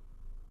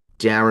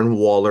 Darren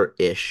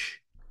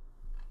Waller-ish,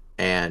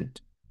 and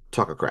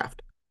Tucker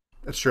Craft.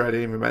 That's true. I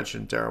didn't even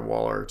mention Darren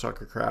Waller or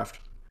Tucker Craft.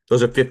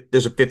 Those are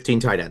 15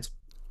 tight ends.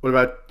 What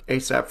about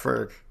ASAP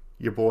Ferg,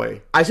 your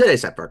boy? I said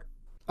ASAP Ferg.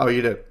 Oh,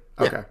 you did.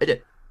 Yeah, Okay. I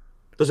did.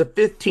 Those are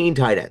 15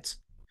 tight ends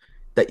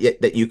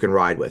that you can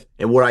ride with.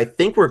 And what I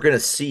think we're going to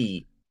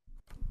see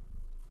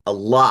a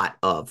lot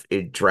of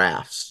in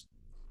drafts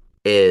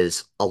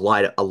is a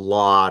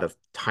lot of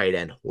tight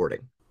end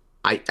hoarding.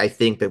 I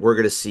think that we're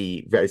going to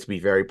see it's be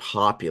very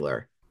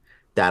popular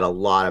that a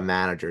lot of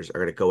managers are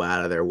going to go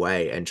out of their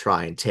way and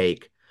try and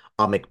take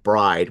a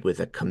McBride with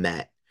a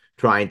Komet,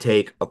 try and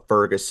take a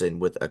Ferguson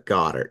with a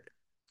Goddard,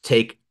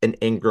 take an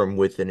Ingram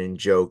with an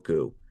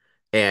Njoku,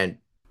 and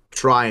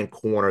try and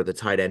corner the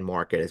tight end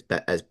market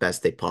as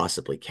best they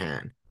possibly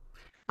can.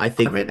 I I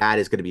think mean, that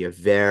is going to be a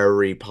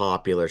very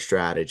popular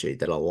strategy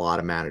that a lot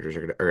of managers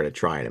are going to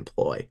try and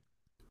employ.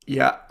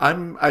 yeah,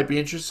 I'd be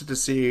interested to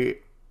see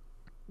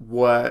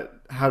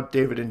how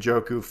David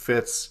Njoku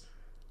fits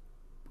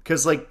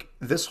because like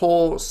this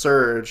whole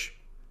surge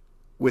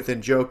with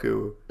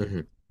Njoku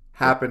Mhm.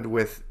 happened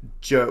with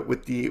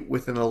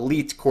with an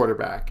elite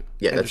quarterback,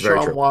 Yeah, that's very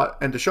true.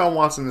 And Deshaun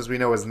Watson, as we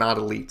know, is not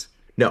elite.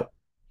 No,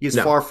 He's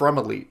no. far from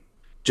elite.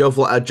 Joe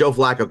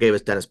Flacco gave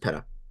us Dennis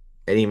Pitta,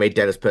 and he made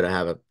Dennis Pitta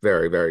have a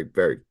very, very,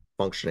 very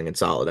functioning and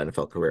solid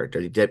NFL career.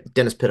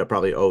 Dennis Pitta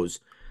probably owes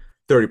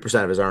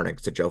 30% of his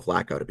earnings to Joe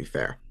Flacco, to be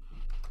fair.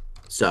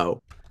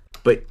 So,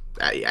 but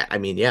I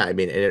mean, yeah, I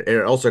mean,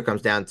 it also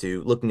comes down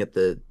to looking at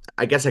the.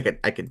 I guess I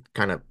could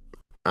kind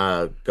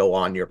of go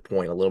on your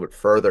point a little bit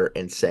further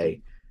and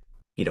say,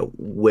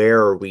 where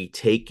are we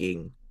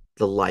taking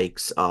the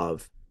likes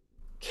of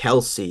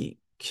Kelsey,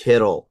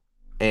 Kittle,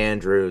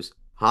 Andrews,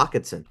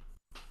 Hawkinson?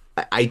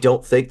 I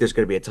don't think there's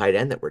going to be a tight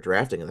end that we're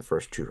drafting in the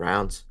first two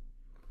rounds.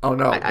 Oh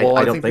no. Well,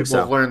 I I don't think think people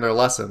have so. learned their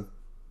lesson.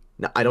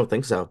 No, I don't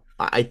think so.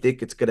 I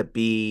think it's going to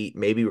be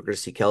maybe we're going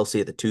to see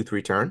Kelsey at the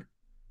 2-3 turn.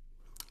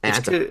 And It's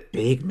that's a good.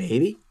 big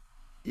maybe.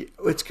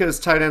 It's because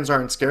tight ends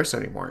aren't scarce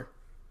anymore.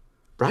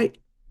 Right.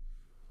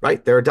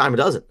 Right. They're a dime a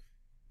dozen.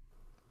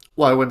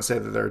 Well, I wouldn't say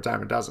that they're a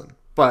dime a dozen,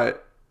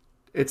 but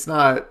it's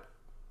not.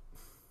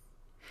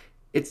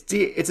 It's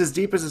deep. It's as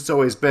deep as it's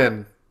always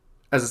been,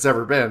 as it's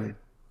ever been.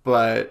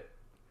 But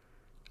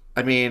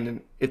I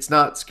mean, it's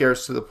not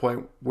scarce to the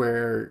point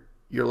where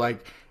you're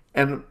like.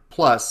 And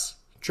plus,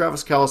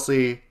 Travis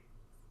Kelsey.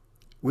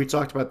 We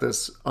talked about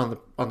this on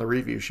the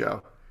review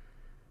show.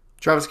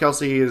 Travis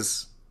Kelsey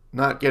is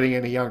not getting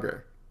any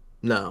younger.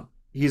 No.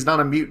 He's not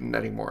a mutant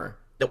anymore.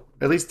 Nope.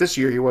 At least this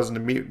year, he wasn't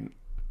a mutant.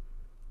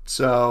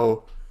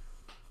 So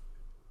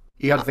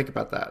you got to Uh, think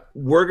about that.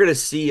 we're going to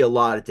see a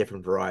lot of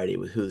different variety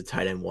with who the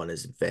tight end one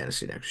is in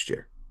fantasy next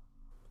year.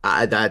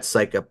 That's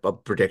like a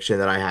prediction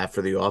that I have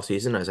for the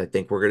offseason, as I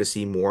think we're going to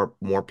see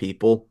more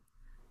people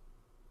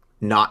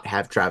not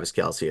have Travis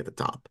Kelsey at the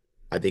top.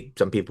 I think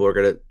some people are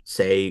going to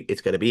say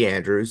it's going to be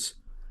Andrews.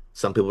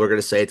 Some people are going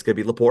to say it's going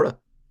to be Laporta.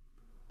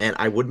 And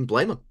I wouldn't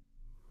blame him.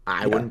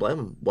 I Yeah. wouldn't blame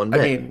him one I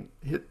bit. mean,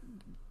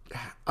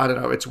 I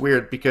don't know. It's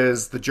weird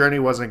because the journey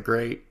wasn't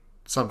great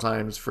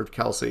sometimes for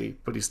Kelsey,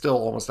 but he's still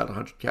almost at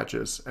 100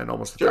 catches and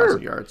almost 1,000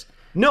 Sure. yards.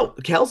 No,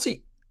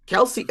 Kelsey,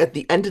 at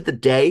the end of the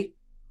day,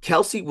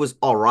 Kelsey was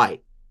all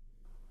right.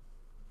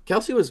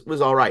 Kelsey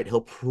was all right.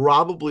 He'll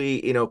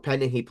probably,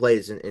 pending he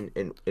plays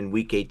in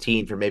week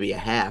 18 for maybe a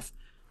half,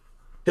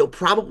 he'll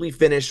probably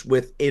finish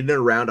with in and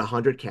around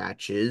 100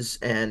 catches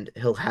and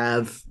he'll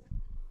have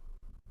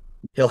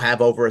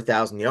over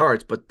 1,000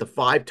 yards. But the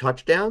 5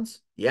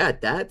 touchdowns, yeah,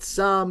 that's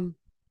not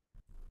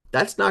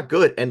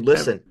good. And And,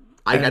 listen,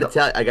 and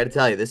I gotta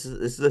tell you, this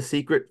is a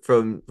secret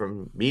from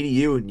me to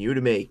you and you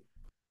to me.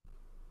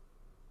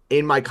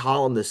 In my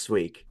column this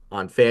week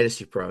on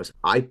Fantasy Pros,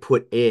 I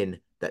put in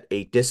that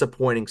a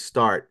disappointing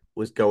start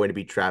was going to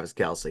be Travis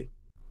Kelsey.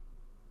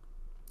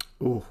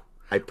 ooh,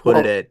 I put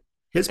it well, in,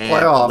 his and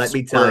let playoffs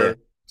me tell you, were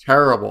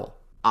terrible.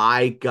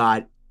 I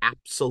got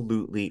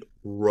absolutely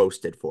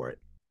roasted for it.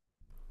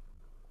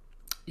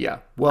 Yeah.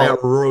 I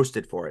got Well,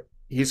 roasted for it.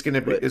 he's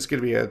gonna be. But It's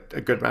gonna be a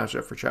good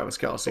matchup for Travis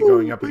Kelsey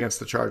going oh, up against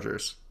the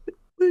Chargers.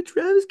 but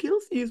Travis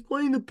Kelsey is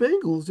playing the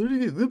Bengals. They're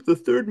going to give the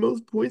third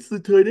most points to the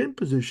tight end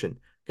position.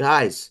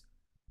 Guys,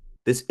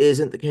 this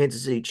isn't the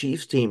Kansas City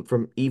Chiefs team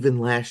from even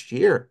last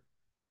year.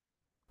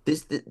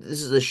 This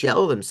is a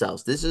shell of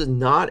themselves. This is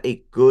not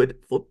a good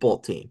football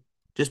team.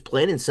 Just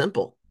plain and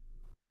simple.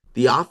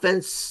 The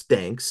offense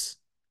stinks.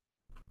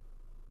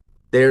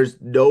 There's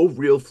no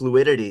real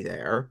fluidity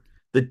there.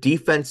 The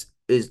defense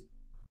is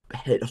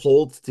it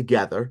holds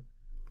together.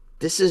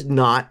 This is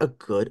not a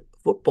good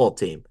football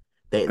team.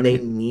 They I they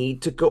mean,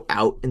 need to go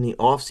out in the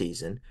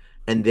offseason,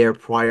 and their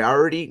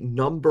priority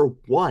number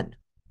one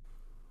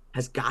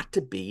has got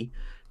to be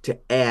to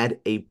add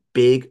a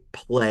big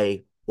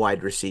play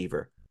wide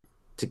receiver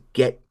to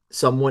get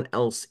someone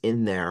else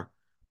in there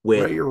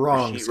right with your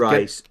Rasheed wrongs.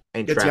 Rice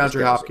and Get Travis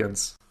DeAndre Kelsey.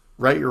 Hopkins.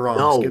 Right your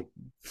wrongs. Get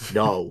No,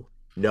 no,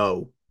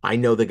 no. I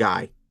know the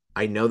guy.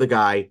 I know the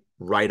guy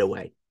right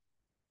away.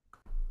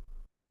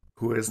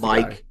 who is the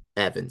guy? Mike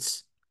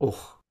Evans.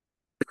 Oh,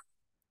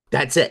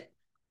 That's it.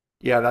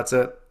 yeah, that's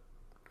it.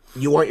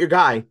 You want your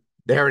guy.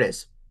 There it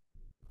is.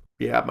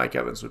 Yeah, Mike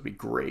Evans would be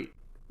great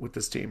with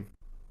this team.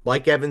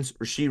 Mike Evans,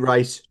 Rasheed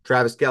Rice,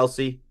 Travis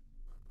Kelsey.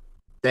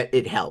 That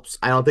it helps.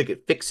 I don't think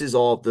it fixes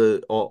all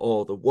the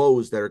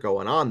woes that are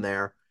going on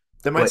there,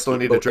 They might but still it,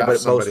 need to but, but draft it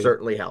most somebody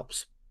certainly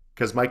helps.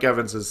 because Mike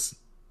Evans is,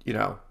 you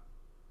know,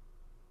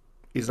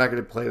 he's not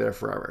going to play there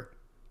forever.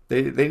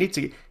 They need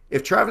to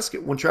if Travis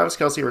when Travis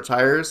Kelsey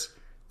retires,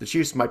 the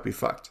Chiefs might be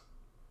fucked.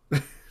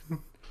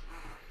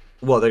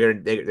 Well, they're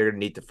gonna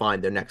need to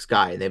find their next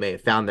guy, and they may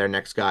have found their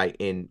next guy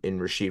in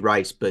Rasheed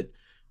Rice, but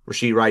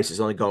Rasheed Rice is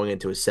only going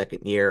into his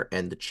second year,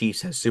 and the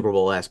Chiefs has Super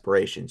Bowl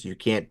aspirations. You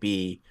can't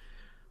be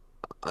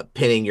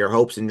pinning your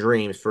hopes and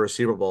dreams for a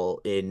Super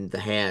Bowl in the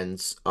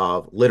hands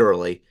of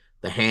literally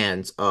the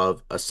hands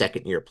of a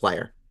second year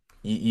player.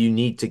 You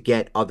need to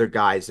get other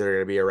guys that are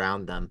going to be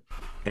around them.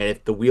 And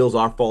if the wheels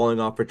are falling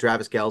off for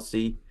Travis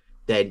Kelsey,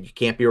 then you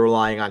can't be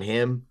relying on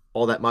him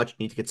all that much.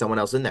 You need to get someone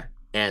else in there.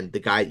 And the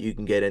guy you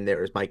can get in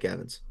there is Mike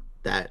Evans.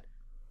 That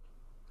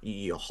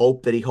you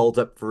hope that he holds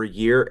up for a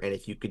year. And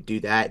if you could do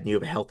that and you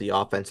have a healthy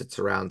offense that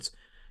surrounds,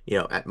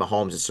 at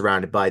Mahomes is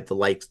surrounded by the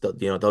likes,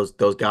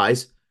 those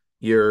guys,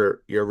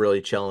 you're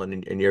really chilling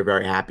and you're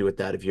very happy with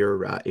that. If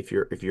you're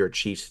a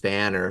Chiefs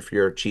fan or if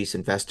you're a Chiefs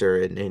investor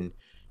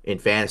in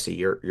fantasy,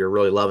 you're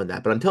really loving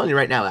that. But I'm telling you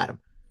right now, Adam,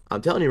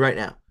 I'm telling you right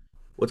now,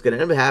 what's going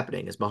to end up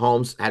happening is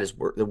Mahomes had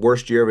the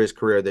worst year of his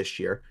career this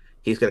year.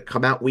 He's going to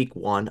come out week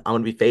one. I'm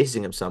going to be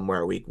facing him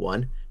somewhere week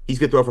one. He's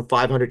going to throw for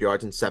 500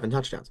 yards and 7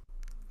 touchdowns.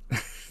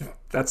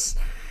 That's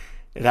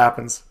it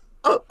happens.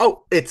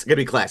 Oh, it's gonna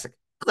be classic.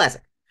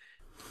 Classic.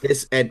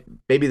 This and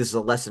maybe this is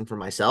a lesson for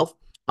myself.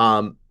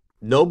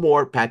 No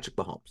more Patrick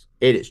Mahomes.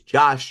 It is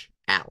Josh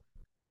Allen.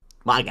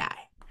 My guy.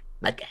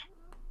 My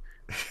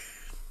guy.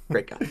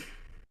 Great guy.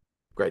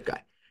 Great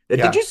guy. Did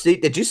Yeah.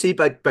 you see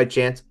by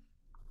chance?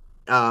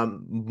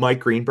 Mike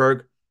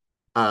Greenberg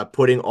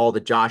putting all the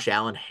Josh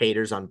Allen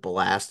haters on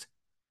blast.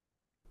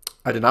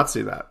 I did not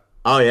see that.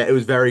 Oh yeah, it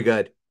was very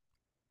good.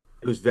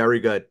 It was very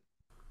good.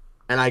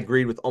 And I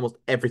agreed with almost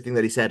everything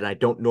that he said, and I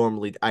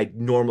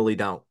normally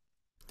don't.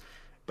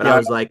 But I Yeah,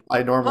 was like,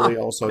 I huh, normally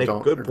also make a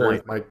don't good agree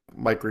point. with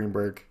Mike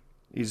Greenberg.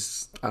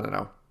 He's I don't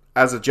know.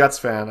 As a Jets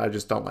fan, I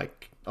just don't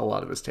like a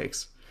lot of his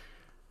takes.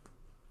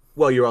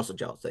 Well, you're also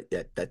jealous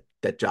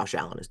that Josh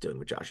Allen is doing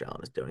what Josh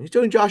Allen is doing. He's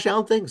doing Josh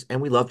Allen things,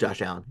 and we love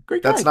Josh Allen.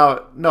 Great That's guy.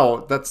 not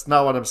no, that's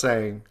not what I'm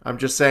saying. I'm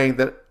just saying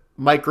that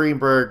Mike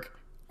Greenberg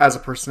as a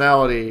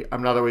personality,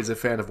 I'm not always a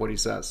fan of what he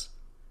says.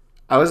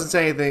 I wasn't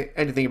saying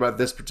anything about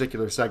this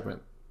particular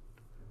segment.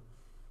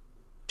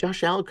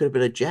 Josh Allen could have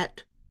been a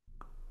Jet.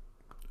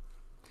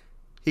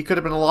 He could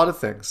have been a lot of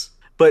things.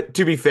 But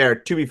to be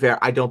fair,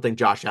 I don't think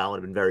Josh Allen would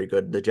have been very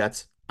good in the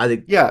Jets. I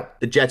think Yeah,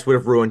 the Jets would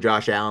have ruined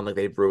Josh Allen like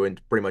they've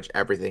ruined pretty much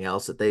everything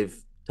else that they've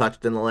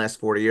touched in the last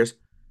 40 years.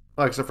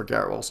 well, except for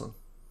Garrett Wilson.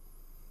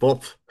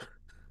 Both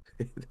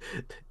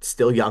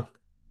still young.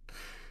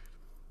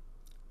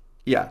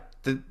 Yeah,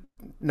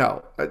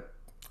 no.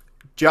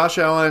 Josh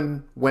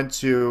Allen went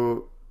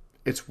to.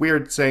 It's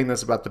weird saying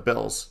this about the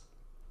Bills,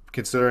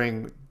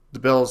 considering the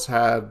Bills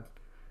had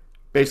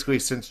basically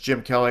since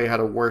Jim Kelly had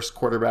a worse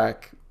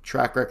quarterback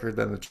track record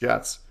than the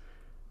Jets.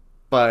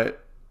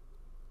 But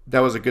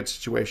that was a good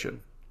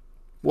situation.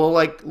 Well,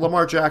 like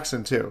Lamar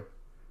Jackson too.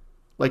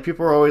 Like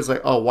people are always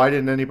like, "Oh, why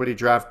didn't anybody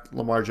draft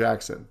Lamar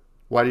Jackson?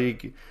 Why do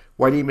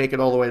you make it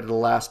all the way to the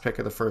last pick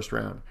of the first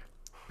round?"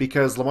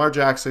 Because Lamar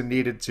Jackson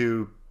needed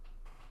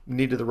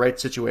the right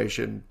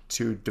situation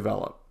to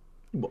develop.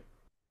 And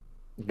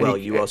Well,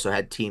 you also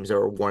had teams that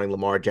were wanting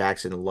Lamar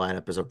Jackson to line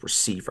up as a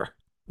receiver.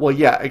 well,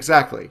 yeah,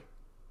 exactly.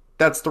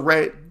 That's the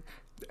right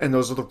and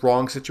those are the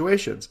wrong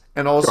situations.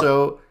 And Sure.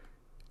 also,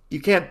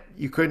 you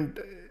couldn't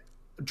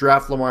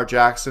draft Lamar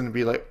Jackson and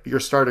be like you're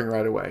starting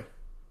right away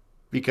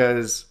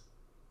because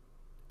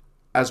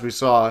as we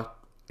saw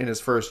in his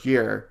first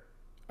year,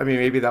 I mean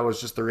maybe that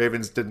was just the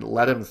Ravens didn't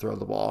let him throw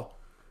the ball,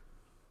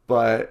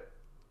 but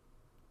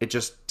it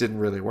just didn't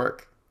really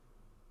work.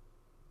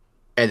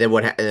 And then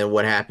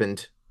what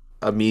happened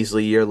a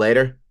measly year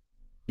later?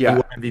 He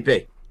won Yeah,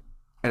 MVP.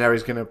 and now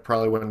he's going to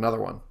probably win another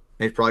one.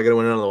 And he's probably gonna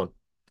win another one.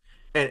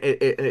 And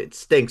it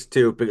stinks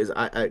too because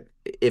I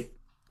if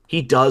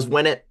he does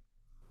win it,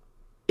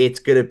 it's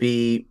gonna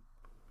be,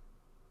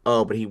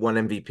 oh, but he won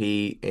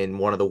MVP in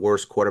one of the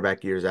worst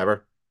quarterback years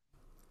ever.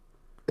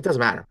 It doesn't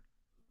matter.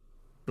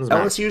 It doesn't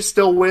matter. LSU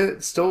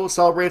still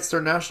celebrates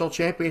their national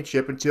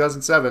championship in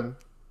 2007.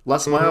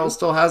 Les Hmm. Miles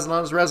still has it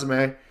on his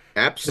resume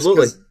just Absolutely.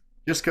 because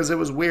just because it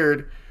was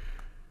weird.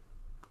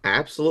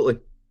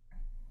 Absolutely.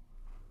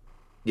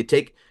 You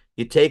take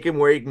you take him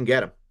where you can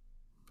get him.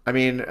 I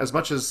mean, as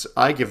much as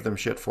I give them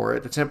shit for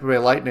it, the Tampa Bay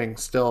Lightning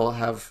still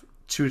have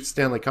two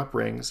Stanley Cup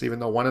rings, even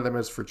though one of them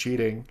is for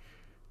cheating,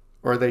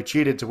 or they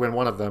cheated to win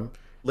one of them,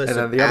 and Listen,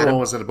 then the other one Adam,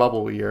 was in a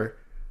bubble year.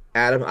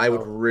 Adam, I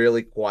would So,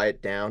 really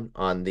quiet down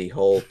on the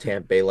whole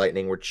Tampa Bay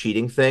Lightning were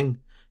cheating thing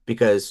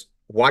because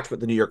watch what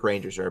the New York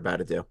Rangers are about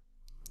to do.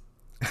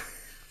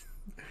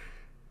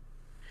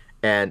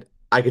 And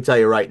I can tell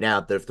you right now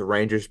that if the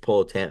Rangers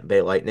pull a Tampa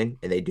Bay Lightning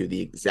and they do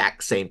the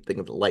exact same thing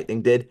that the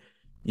Lightning did,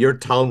 your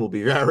tone will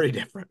be very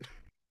different.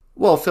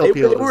 well,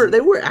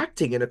 They were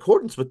acting in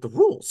accordance with the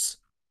rules.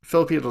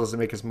 Filipino doesn't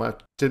make as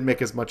much didn't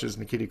make as much as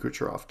Nikita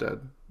Kucherov did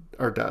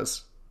or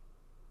does.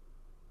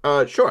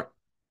 Sure,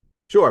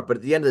 sure, but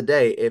at the end of the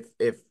day, if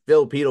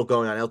Phil Petel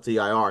going on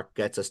LTIR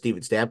gets a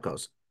Steven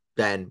Stamkos,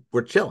 then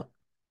we're chilling.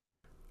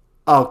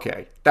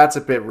 Okay, that's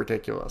a bit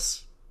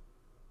ridiculous.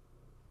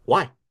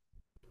 Why?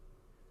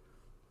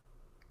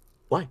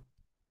 Why?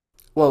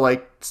 Well,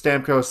 like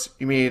Stamkos,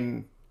 you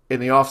mean in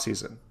the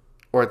offseason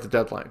or at the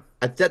deadline?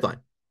 At the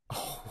deadline.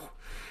 Oh,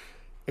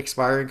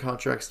 expiring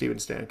contract Steven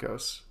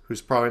Stamkos,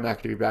 who's probably not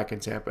going to be back in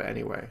Tampa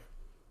anyway.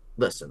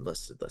 Listen,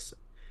 listen, listen.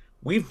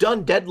 We've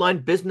done deadline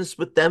business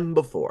with them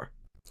before.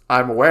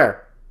 I'm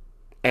aware,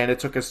 and it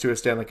took us to a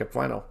Stanley Cup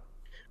final.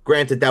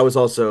 Granted, that was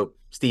also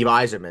Steve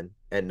Yzerman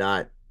and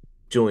not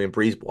Julian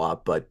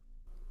Breezeblois, but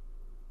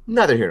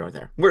neither here nor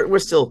there. We're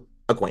still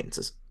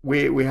acquaintances.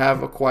 We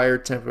have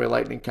acquired Tampa Bay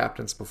Lightning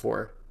captains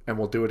before, and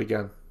we'll do it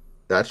again.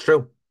 That's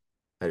true.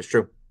 That is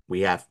true.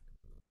 We have.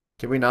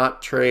 Can we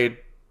not trade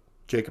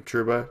Jacob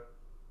Truba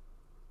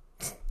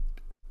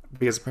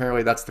because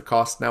apparently that's the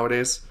cost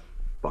nowadays?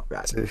 Fuck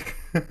that.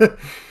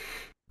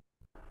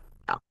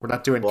 We're Yeah.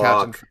 not doing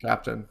captain Fuck. for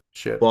captain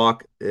shit.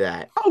 Fuck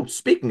that. Oh,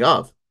 speaking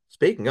of,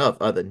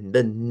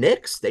 the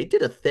Knicks, they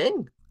did a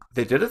thing.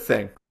 They did a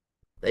thing.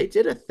 They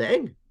did a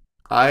thing.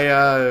 I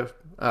uh,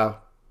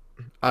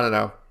 I don't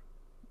know.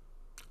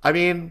 I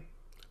mean,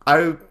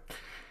 I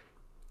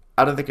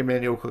I don't think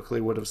Emmanuel quickly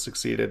would have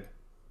succeeded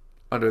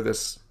under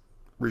this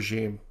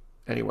regime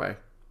anyway.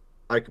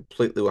 I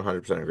completely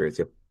 100% agree with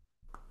you.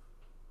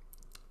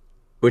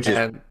 Which is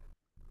And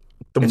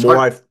it's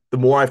hard. the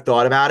more I've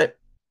thought about it,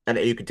 and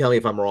you can tell me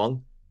if I'm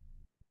wrong,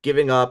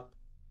 giving up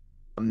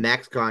a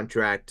max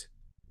contract,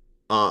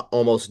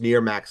 almost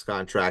near max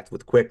contract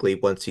with Quickly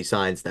once he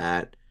signs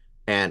that,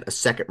 and a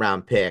second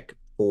round pick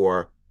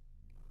for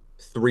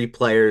three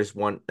players.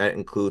 One that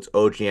includes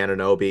OG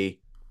Anunoby,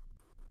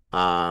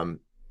 um,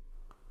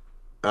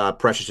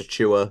 Precious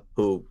Achua,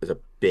 who is a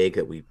big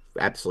that we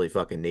absolutely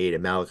fucking need,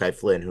 and Malachi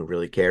Flynn, who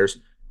really cares.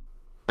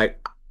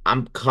 Like,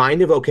 I'm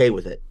kind of okay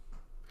with it.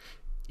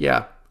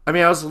 Yeah. I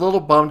mean, I was a little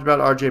bummed about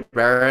RJ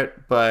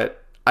Barrett,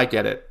 but I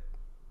get it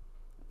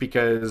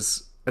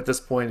because at this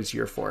point it's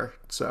year 4.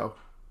 So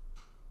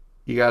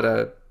you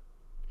gotta,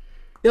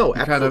 No,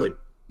 you kind of, absolutely.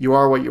 you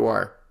are what you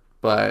are.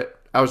 But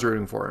I was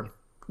rooting for him.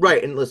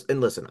 Right. And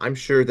listen, I'm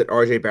sure that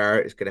RJ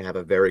Barrett is going to have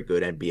a very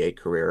good NBA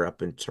career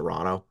up in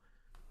Toronto.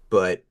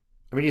 But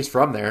I mean, he's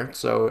from there,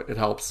 so it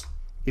helps.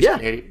 He's yeah,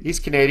 Canadian. He's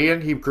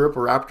Canadian. He grew up a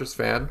Raptors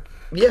fan.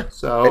 yeah.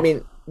 I So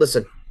mean,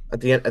 listen,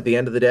 at the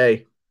end of the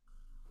day,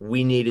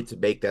 we needed to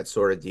make that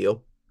sort of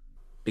deal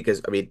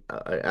because I mean,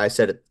 I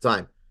said at the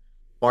time,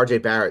 RJ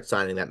Barrett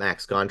signing that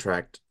max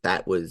contract,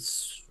 that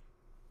was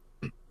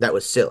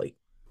silly.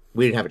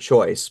 We didn't have a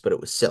choice, but it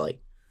was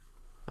silly.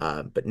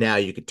 But now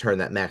you could turn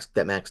that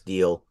max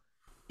deal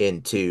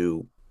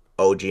into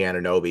OG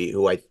Anunoby,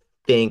 who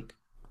think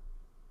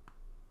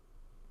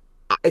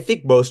I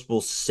think most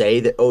will say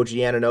that OG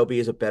Anunoby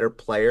is a better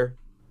player,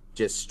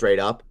 just straight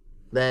up,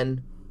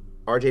 than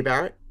RJ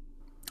Barrett.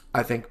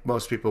 I think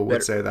most people would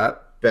Better, say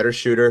that. better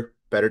shooter,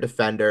 better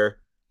defender.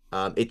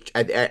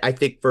 I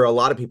think for a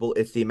lot of people,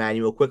 it's the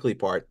Emmanuel Quickly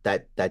part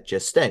that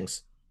just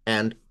stings,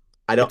 and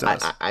I It don't,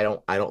 does. I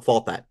don't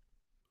fault that.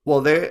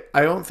 Well,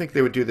 I don't think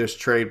they would do this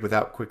trade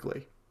without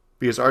quickly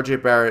because RJ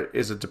Barrett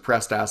is a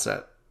depressed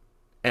asset.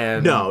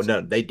 No, And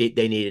no, they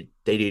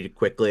needed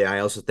Quickly. I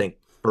also think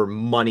for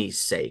money's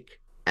sake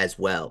as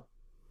well,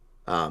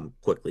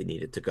 Quickly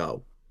needed to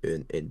go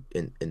in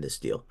this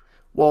deal.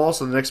 well,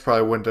 also the Knicks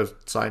probably wouldn't have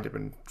signed him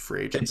in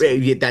free agency.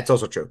 Yeah, that's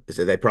also true. Is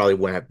that they probably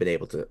wouldn't have been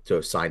able to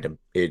have signed him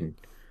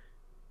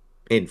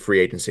in free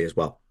agency as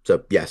well.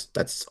 So yes,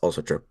 that's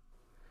also true.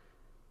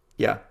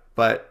 Yeah,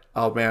 but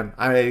oh man,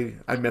 I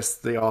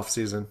missed the off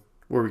season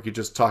where we could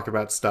just talk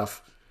about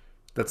stuff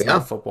that's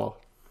not Yeah,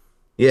 football.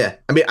 yeah.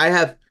 I mean, I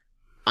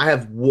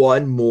have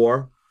one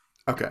more.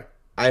 Okay.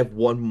 I have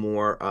one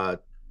more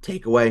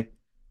takeaway,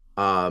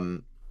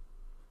 um,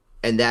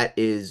 and that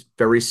is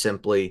very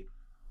simply: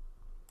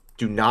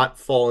 do not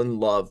fall in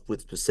love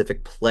with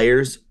specific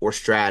players or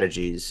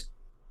strategies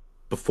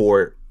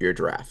before your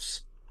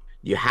drafts.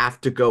 You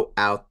have to go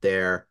out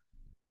there,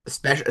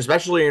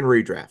 especially in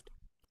redraft.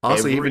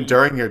 Honestly, even Every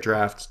during your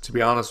draft, to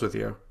be honest with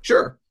you.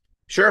 Sure,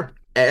 sure.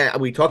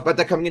 And we talked about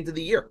that coming into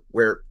the year,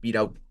 where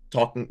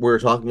we're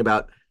talking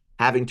about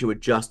having to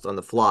adjust on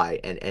the fly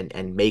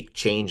and make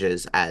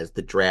changes as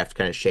the draft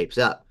kind of shapes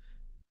up.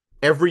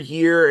 Every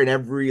year and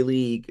every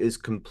league is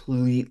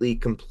completely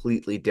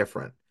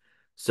different.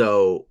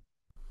 So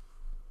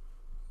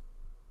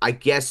I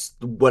guess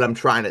what I'm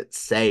trying to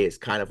say is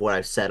kind of what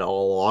I've said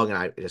all along, and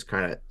I just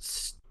kind of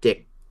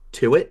stick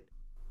to it.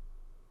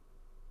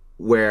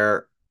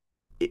 Where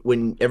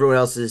when everyone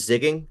else is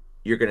zigging,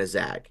 you're gonna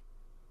zag.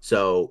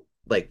 So,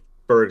 like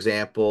for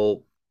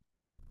example,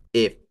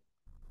 if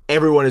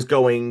everyone is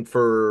going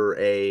for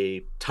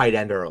a tight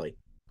end early,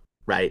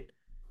 right?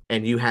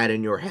 And you had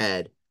in your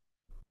head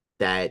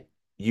that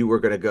you were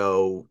going to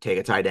go take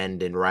a tight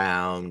end in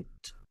round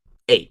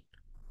 8.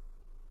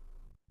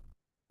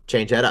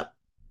 Change that up.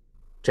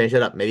 Change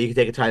that up. Maybe you can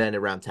take a tight end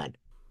in round 10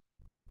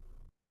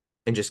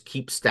 and just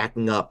keep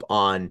stacking up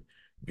on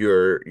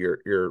your your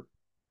your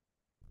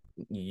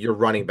your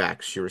running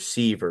backs, your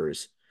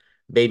receivers.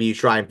 Maybe you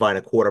try and find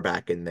a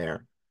quarterback in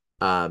there.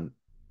 Um,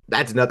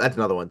 that's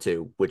another one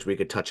too, which we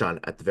could touch on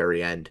at the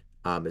very end.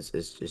 Is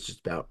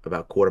just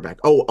about quarterback.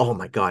 Oh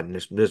my God, and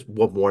there's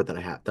one more that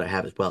I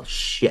have as well.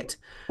 Shit.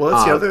 Well,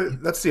 Um,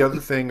 that's the other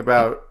thing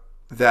about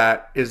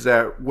that is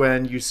that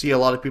when you see a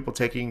lot of people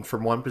taking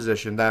from one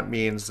position, that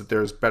means that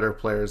there's better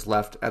players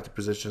left at the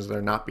positions that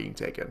are not being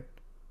taken.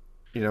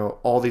 You know,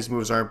 all these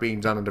moves aren't being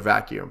done in a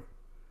vacuum.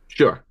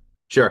 sure,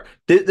 sure.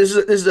 This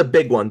is a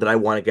big one that I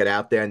want to get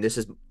out there, and this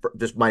is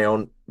just my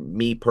own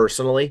me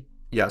personally.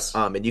 Yes.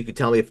 And you can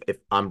tell me if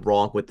I'm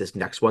wrong with this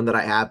next one that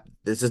I have.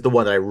 This is the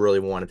one that I really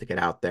wanted to get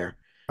out there,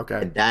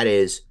 Okay. and that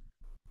is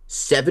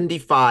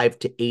 75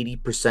 to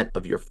 80%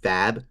 of your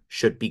fab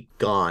should be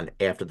gone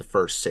after the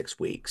first 6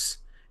 weeks.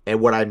 And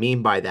what I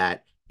mean by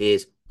that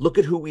is look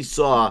at who we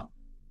saw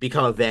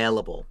become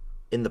available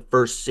in the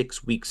first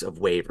 6 weeks of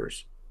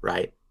waivers,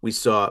 right? We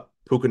saw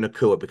Puka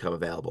Nakua become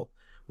available.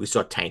 We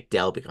saw Tank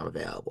Dell become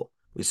available.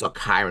 We saw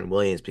Kyron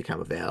Williams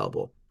become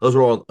available. Those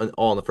were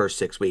all in the first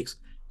 6 weeks.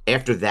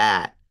 After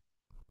that,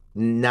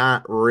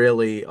 not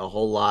really a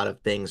whole lot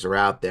of things are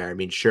out there. I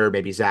mean, sure,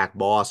 maybe Zach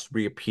Moss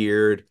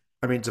reappeared.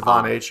 I mean,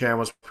 Devon Um, Acham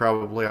was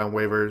probably on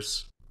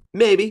waivers.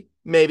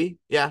 maybe,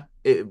 yeah.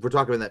 We're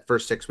talking about that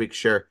first 6 weeks,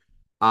 sure.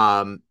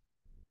 Um,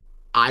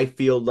 I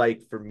feel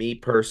like for me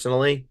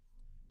personally,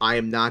 I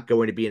am not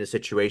going to be in a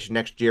situation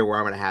next year where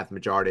I'm going to have the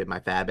majority of my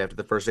fab after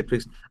the first 6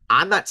 weeks.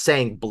 I'm not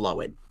saying blow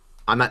it.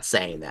 I'm not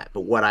saying that.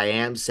 But what I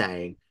am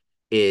saying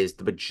is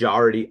the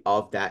majority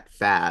of that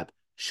fab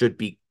should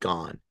be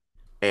gone.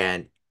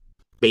 And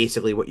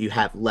basically what you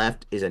have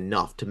left is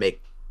enough to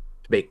make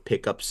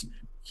pickups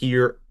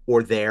here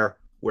or there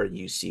where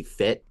you see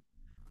fit.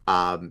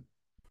 Um,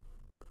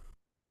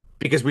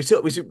 because we see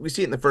it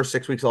in the first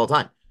 6 weeks all the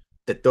time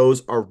that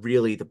those are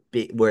really the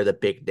big where the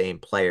big name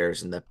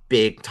players and the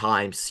big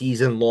time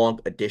season long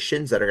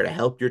additions that are going to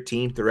help your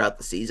team throughout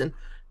the season.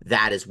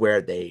 That is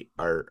where they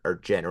are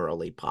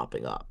generally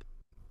popping up.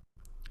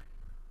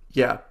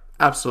 Yeah,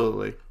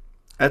 absolutely.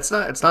 It's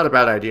not a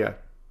bad idea.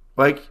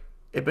 Like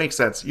it makes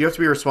sense. You have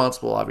to be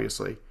responsible,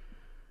 obviously,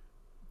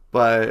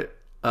 but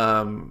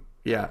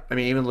yeah. I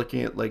mean, even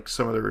looking at like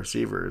some of the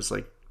receivers,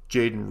 like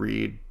Jaden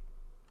Reed,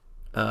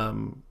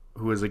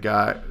 who was a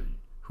guy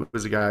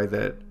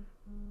that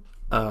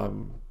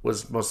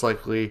was most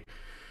likely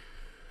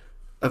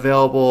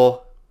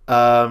available.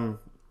 Maybe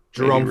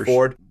Jerome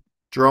Ford,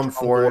 Jerome Jerome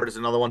Ford Ford, is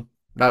another one.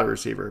 not a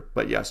receiver,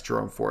 but yes,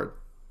 Jerome Ford,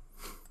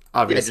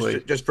 Yeah,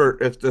 obviously. just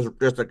for if there's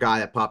just a guy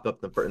that popped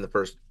up in the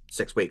first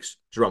 6 weeks,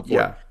 Jerome Ford.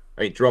 Yeah,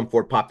 I mean, Jerome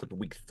Ford popped up in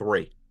week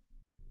 3.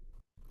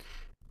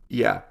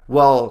 yeah.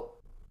 Well,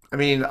 I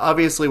mean,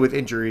 obviously with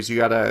injuries, you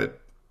gotta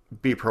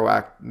be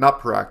proactive,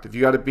 not proactive.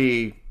 You gotta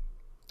be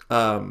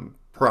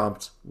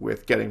prompt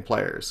with getting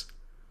players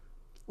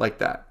like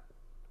that.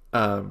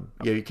 Yeah,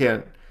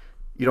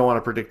 you don't want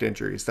to predict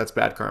injuries. That's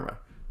bad karma. No,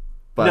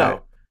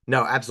 But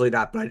no, absolutely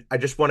not. But I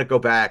just want to go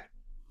back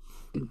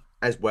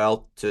as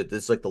well to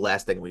this is like the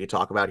last thing we can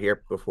talk about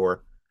here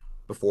before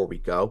we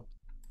go.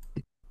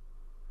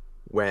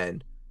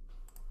 When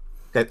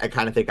I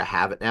kind of think I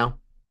have it now.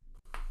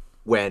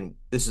 When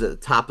this is at the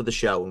top of the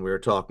show when we were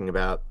talking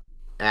about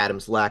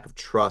Adam's lack of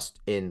trust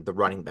in the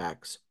running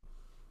backs.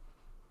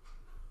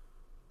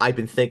 I've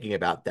been thinking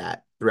about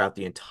that throughout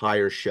the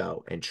entire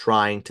show and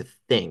trying to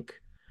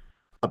think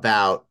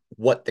about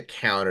what the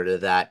counter to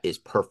that is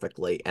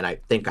perfectly, and I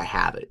think I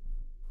have it.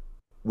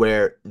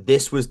 Where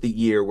this was the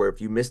year where if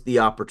you missed the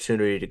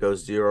opportunity to go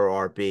zero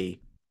RB,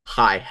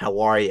 hi, how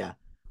are you?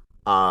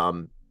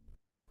 Um,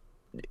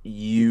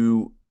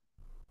 you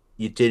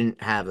you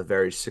didn't have a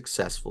very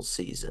successful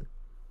season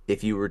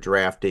if you were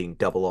drafting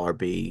double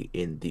RB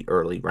in the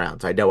early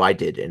rounds. I know I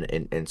did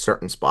in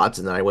certain spots,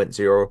 and then I went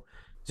zero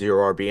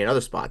RB in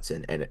other spots,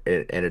 and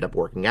it ended up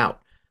working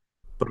out.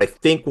 But I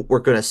think what we're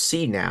going to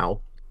see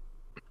now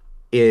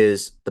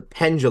is the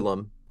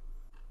pendulum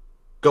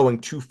going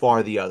too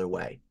far the other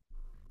way.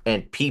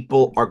 And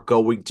people are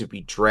going to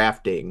be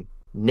drafting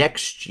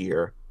next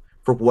year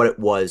for what it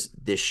was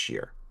this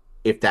year,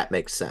 if that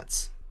makes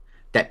sense.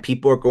 That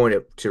people are going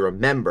to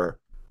remember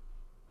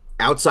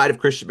outside of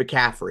Christian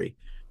McCaffrey,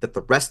 that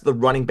the rest of the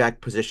running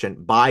back position,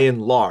 by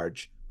and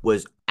large,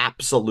 was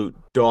absolute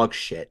dog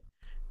shit.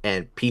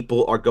 And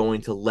people are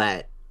going to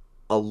let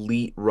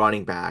elite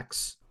running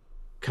backs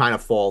kind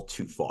of fall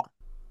too far.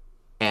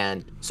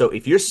 And so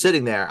if you're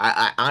sitting there,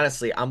 I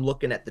honestly, I'm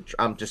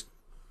just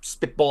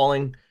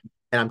spitballing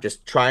and I'm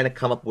just trying to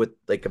come up with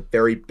like a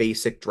very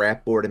basic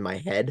draft board in my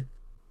head.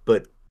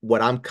 But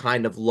what I'm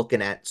kind of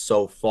looking at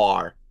so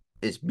far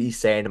is me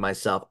saying to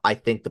myself, I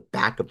think the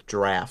backup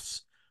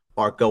drafts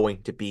are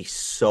going to be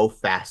so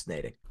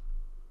fascinating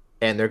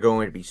and they're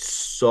going to be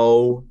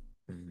so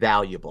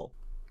valuable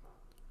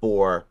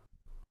for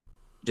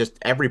just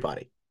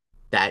everybody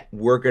that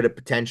we're going to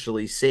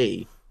potentially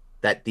see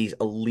that these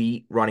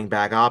elite running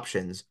back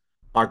options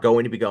are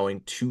going to be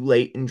going too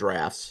late in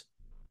drafts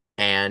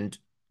and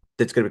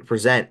that's going to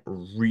present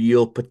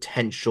real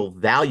potential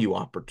value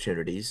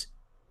opportunities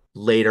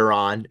later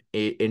on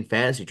in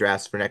fantasy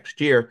drafts for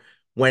next year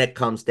when it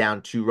comes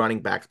down to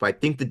running backs. But I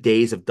think the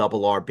days of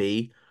double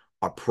RB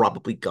are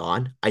probably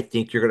gone. I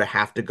think you're going to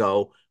have to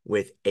go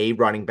with a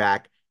running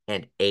back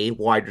and a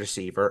wide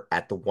receiver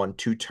at the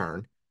 1-2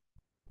 turn.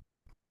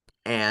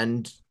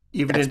 And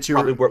even that's in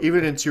probably two where,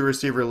 even in two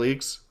receiver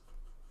leagues,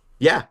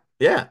 yeah,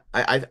 yeah,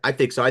 I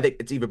think so. I think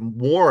it's even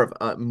more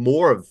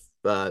of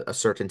a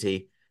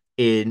certainty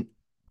in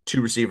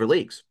two receiver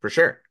leagues for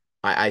sure.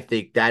 I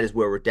think that is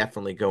where we're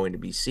definitely going to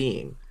be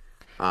seeing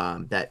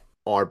that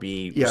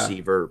RB yeah.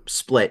 receiver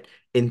split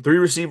in three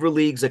receiver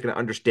leagues. I can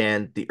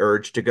understand the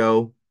urge to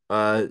go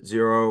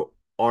zero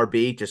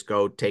RB, just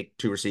go take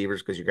two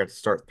receivers because you got to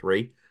start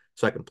three.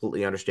 So I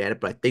completely understand it,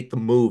 but I think the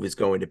move is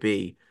going to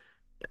be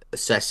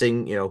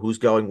assessing, who's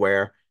going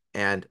where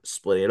and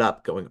splitting it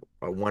up, going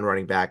one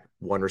running back,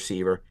 one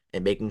receiver,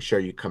 and making sure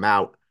you come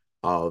out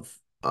of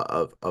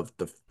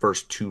the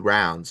first 2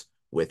 rounds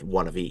with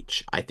one of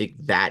each. I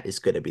think that is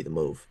going to be the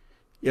move.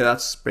 Yeah,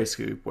 that's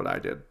basically what I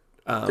did.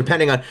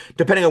 Depending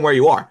on where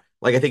you are.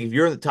 Like I think if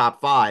you're in the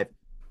top five,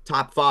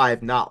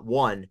 not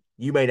one,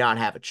 you may not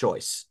have a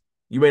choice.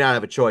 You may not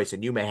have a choice,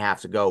 and you may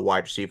have to go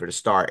wide receiver to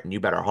start, and you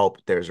better hope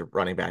there's a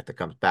running back that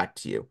comes back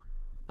to you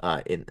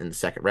in the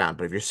second round.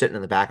 But if you're sitting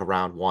in the back of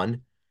round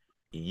one,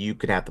 you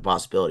could have the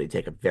possibility to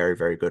take a very,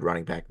 very good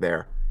running back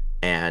there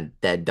and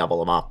then double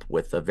them up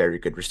with a very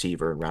good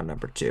receiver in round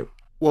number 2.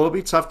 Well, it'd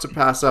be tough to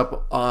pass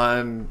up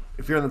on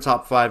if you're in the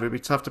top five. It'd be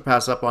tough to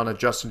pass up on a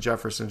Justin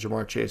Jefferson,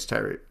 Jamar Chase,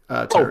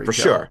 Oh, for Tyreek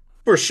Hill sure.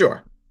 For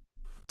sure.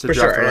 to For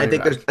sure. draft a And running I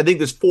back. think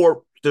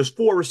there's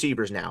four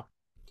receivers now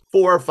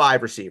 4 or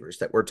 5 receivers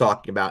that we're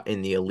talking about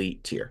in the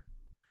elite tier.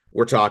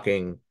 We're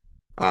talking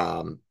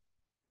um,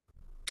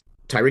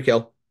 Tyreek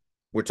Hill.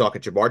 We're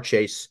talking Jamar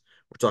Chase.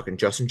 We're talking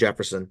Justin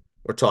Jefferson.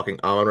 We're talking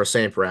Amon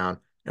St. Brown,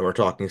 and we're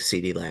talking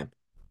CeeDee Lamb.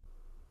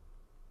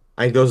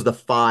 I think those are the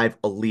 5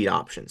 elite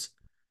options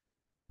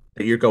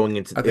that I think you're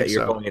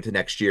so. going into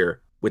next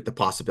year with the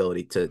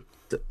possibility to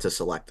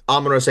select.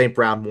 Amon St.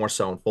 Brown more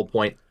so in full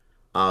point.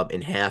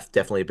 In half,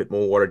 definitely a bit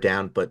more watered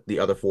down, but the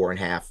other 4 in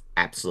half,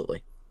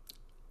 absolutely.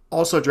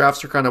 Also,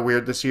 drafts are kind of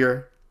weird this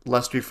year,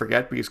 lest we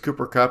forget, because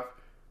Cooper Cup,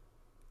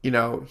 he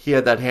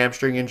had that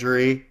hamstring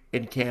injury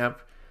in camp.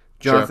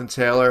 Sure. Jonathan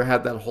Taylor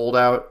had that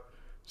holdout.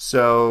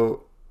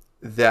 So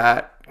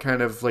that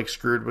kind of like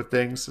screwed with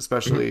things, Mhm.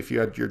 especially if you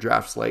had your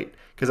drafts late.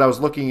 Because I was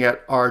looking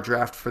at our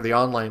draft for the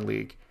online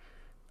league,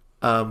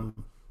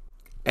 um,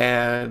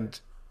 and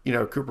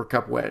Cooper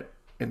Cup went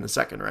in the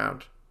second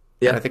round,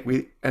 and Yeah. I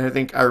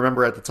think I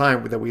remember at the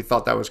time that we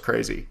thought that was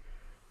crazy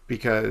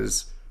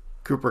because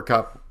Cooper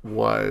Cup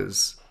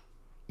was,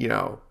 you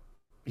know,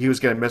 he was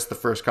going to miss the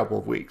first couple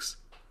of weeks.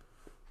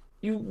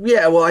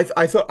 Yeah, well,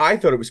 I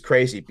thought it was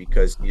crazy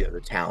because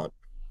the talent.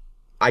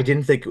 I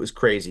didn't think it was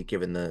crazy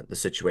given the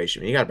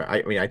situation.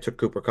 I mean, I took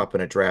Cooper Cup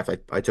in a draft.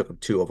 I took him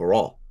 2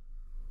 overall.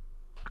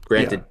 Yeah,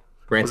 Granted,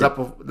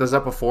 granted, was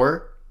that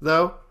before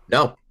though?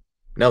 no,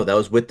 no, that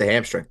was with the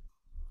hamstring.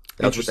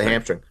 That was with the Interesting.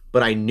 hamstring.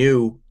 But I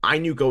knew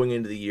going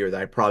into the year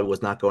that I probably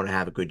was not going to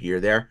have a good year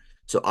there.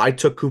 So I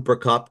took Cooper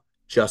Cup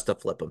just to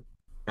flip him.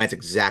 That's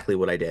exactly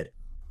what I did.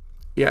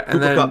 Yeah, and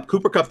Cooper Cup, then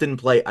Cooper Cup didn't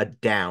play a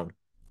down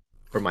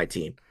for my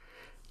team.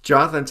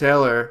 Jonathan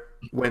Taylor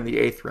went the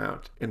eighth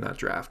round in that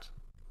draft.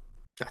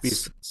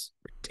 That's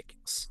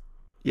ridiculous.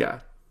 Yeah,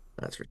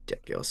 That's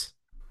ridiculous.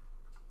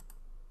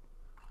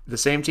 the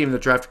same team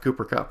that drafted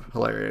Cooper Cup,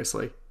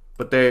 hilariously,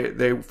 but they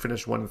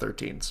finished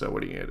 1-13. So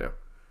what are you gonna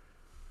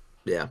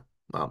Yeah.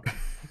 Well,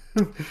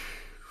 do?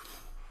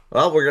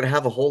 well, we're gonna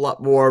have a whole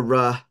lot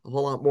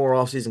more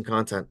off-season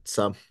content.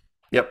 So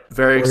Yep,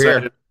 very we're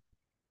excited. here.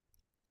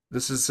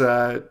 This is,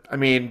 I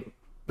mean,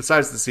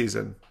 besides the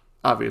season,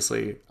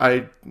 obviously,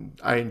 I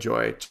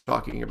enjoy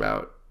talking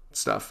about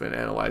stuff and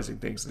analyzing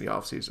things in the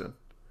off season.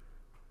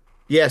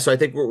 Yeah, so I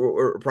think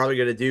we're probably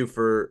gonna do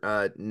for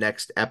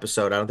next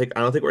episode. I don't think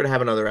we're gonna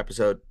have another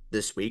episode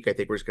this week. I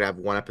think we're just gonna have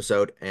one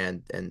episode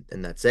and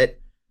that's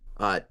it.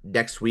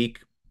 Next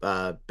week,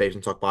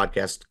 Basement Talk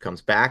Podcast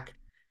comes back,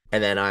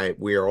 and then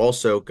we are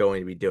also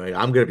going to be doing.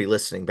 I'm going to be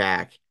listening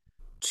back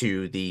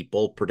to the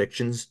bold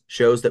predictions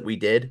shows that we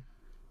did.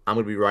 I'm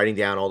going to be writing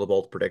down all the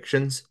bold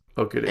predictions,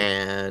 Oh goody,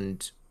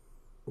 and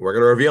we're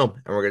going to review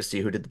them, and we're going to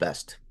see who did the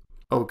best.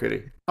 oh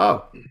goody.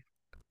 Oh,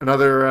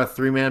 another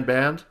three-man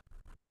band,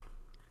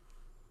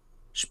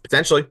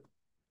 Potentially,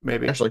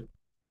 maybe. potentially.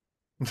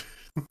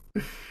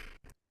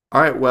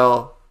 All right,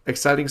 well,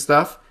 exciting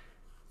stuff.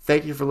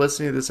 Thank you for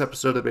listening to this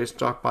episode of the Basement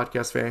Talk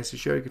Podcast Fantasy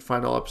Show. You can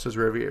find all episodes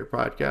wherever you get your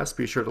podcast.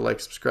 Be sure to like,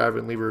 subscribe,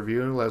 and leave a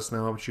review, and let us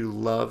know how much you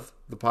love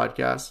the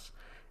podcast.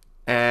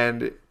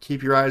 And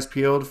keep your eyes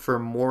peeled for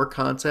more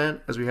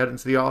content as we head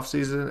into the off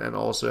season, and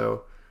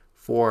also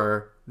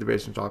for the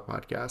Basement Talk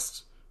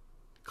Podcast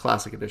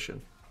Classic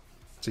Edition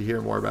to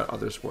hear more about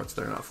other sports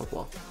that are not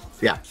football.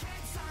 Yeah.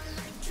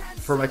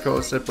 For my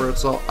co-host at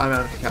Birdsall, I'm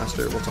Adam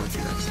Caster. We'll talk to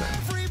you next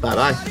time. Bye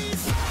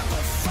bye.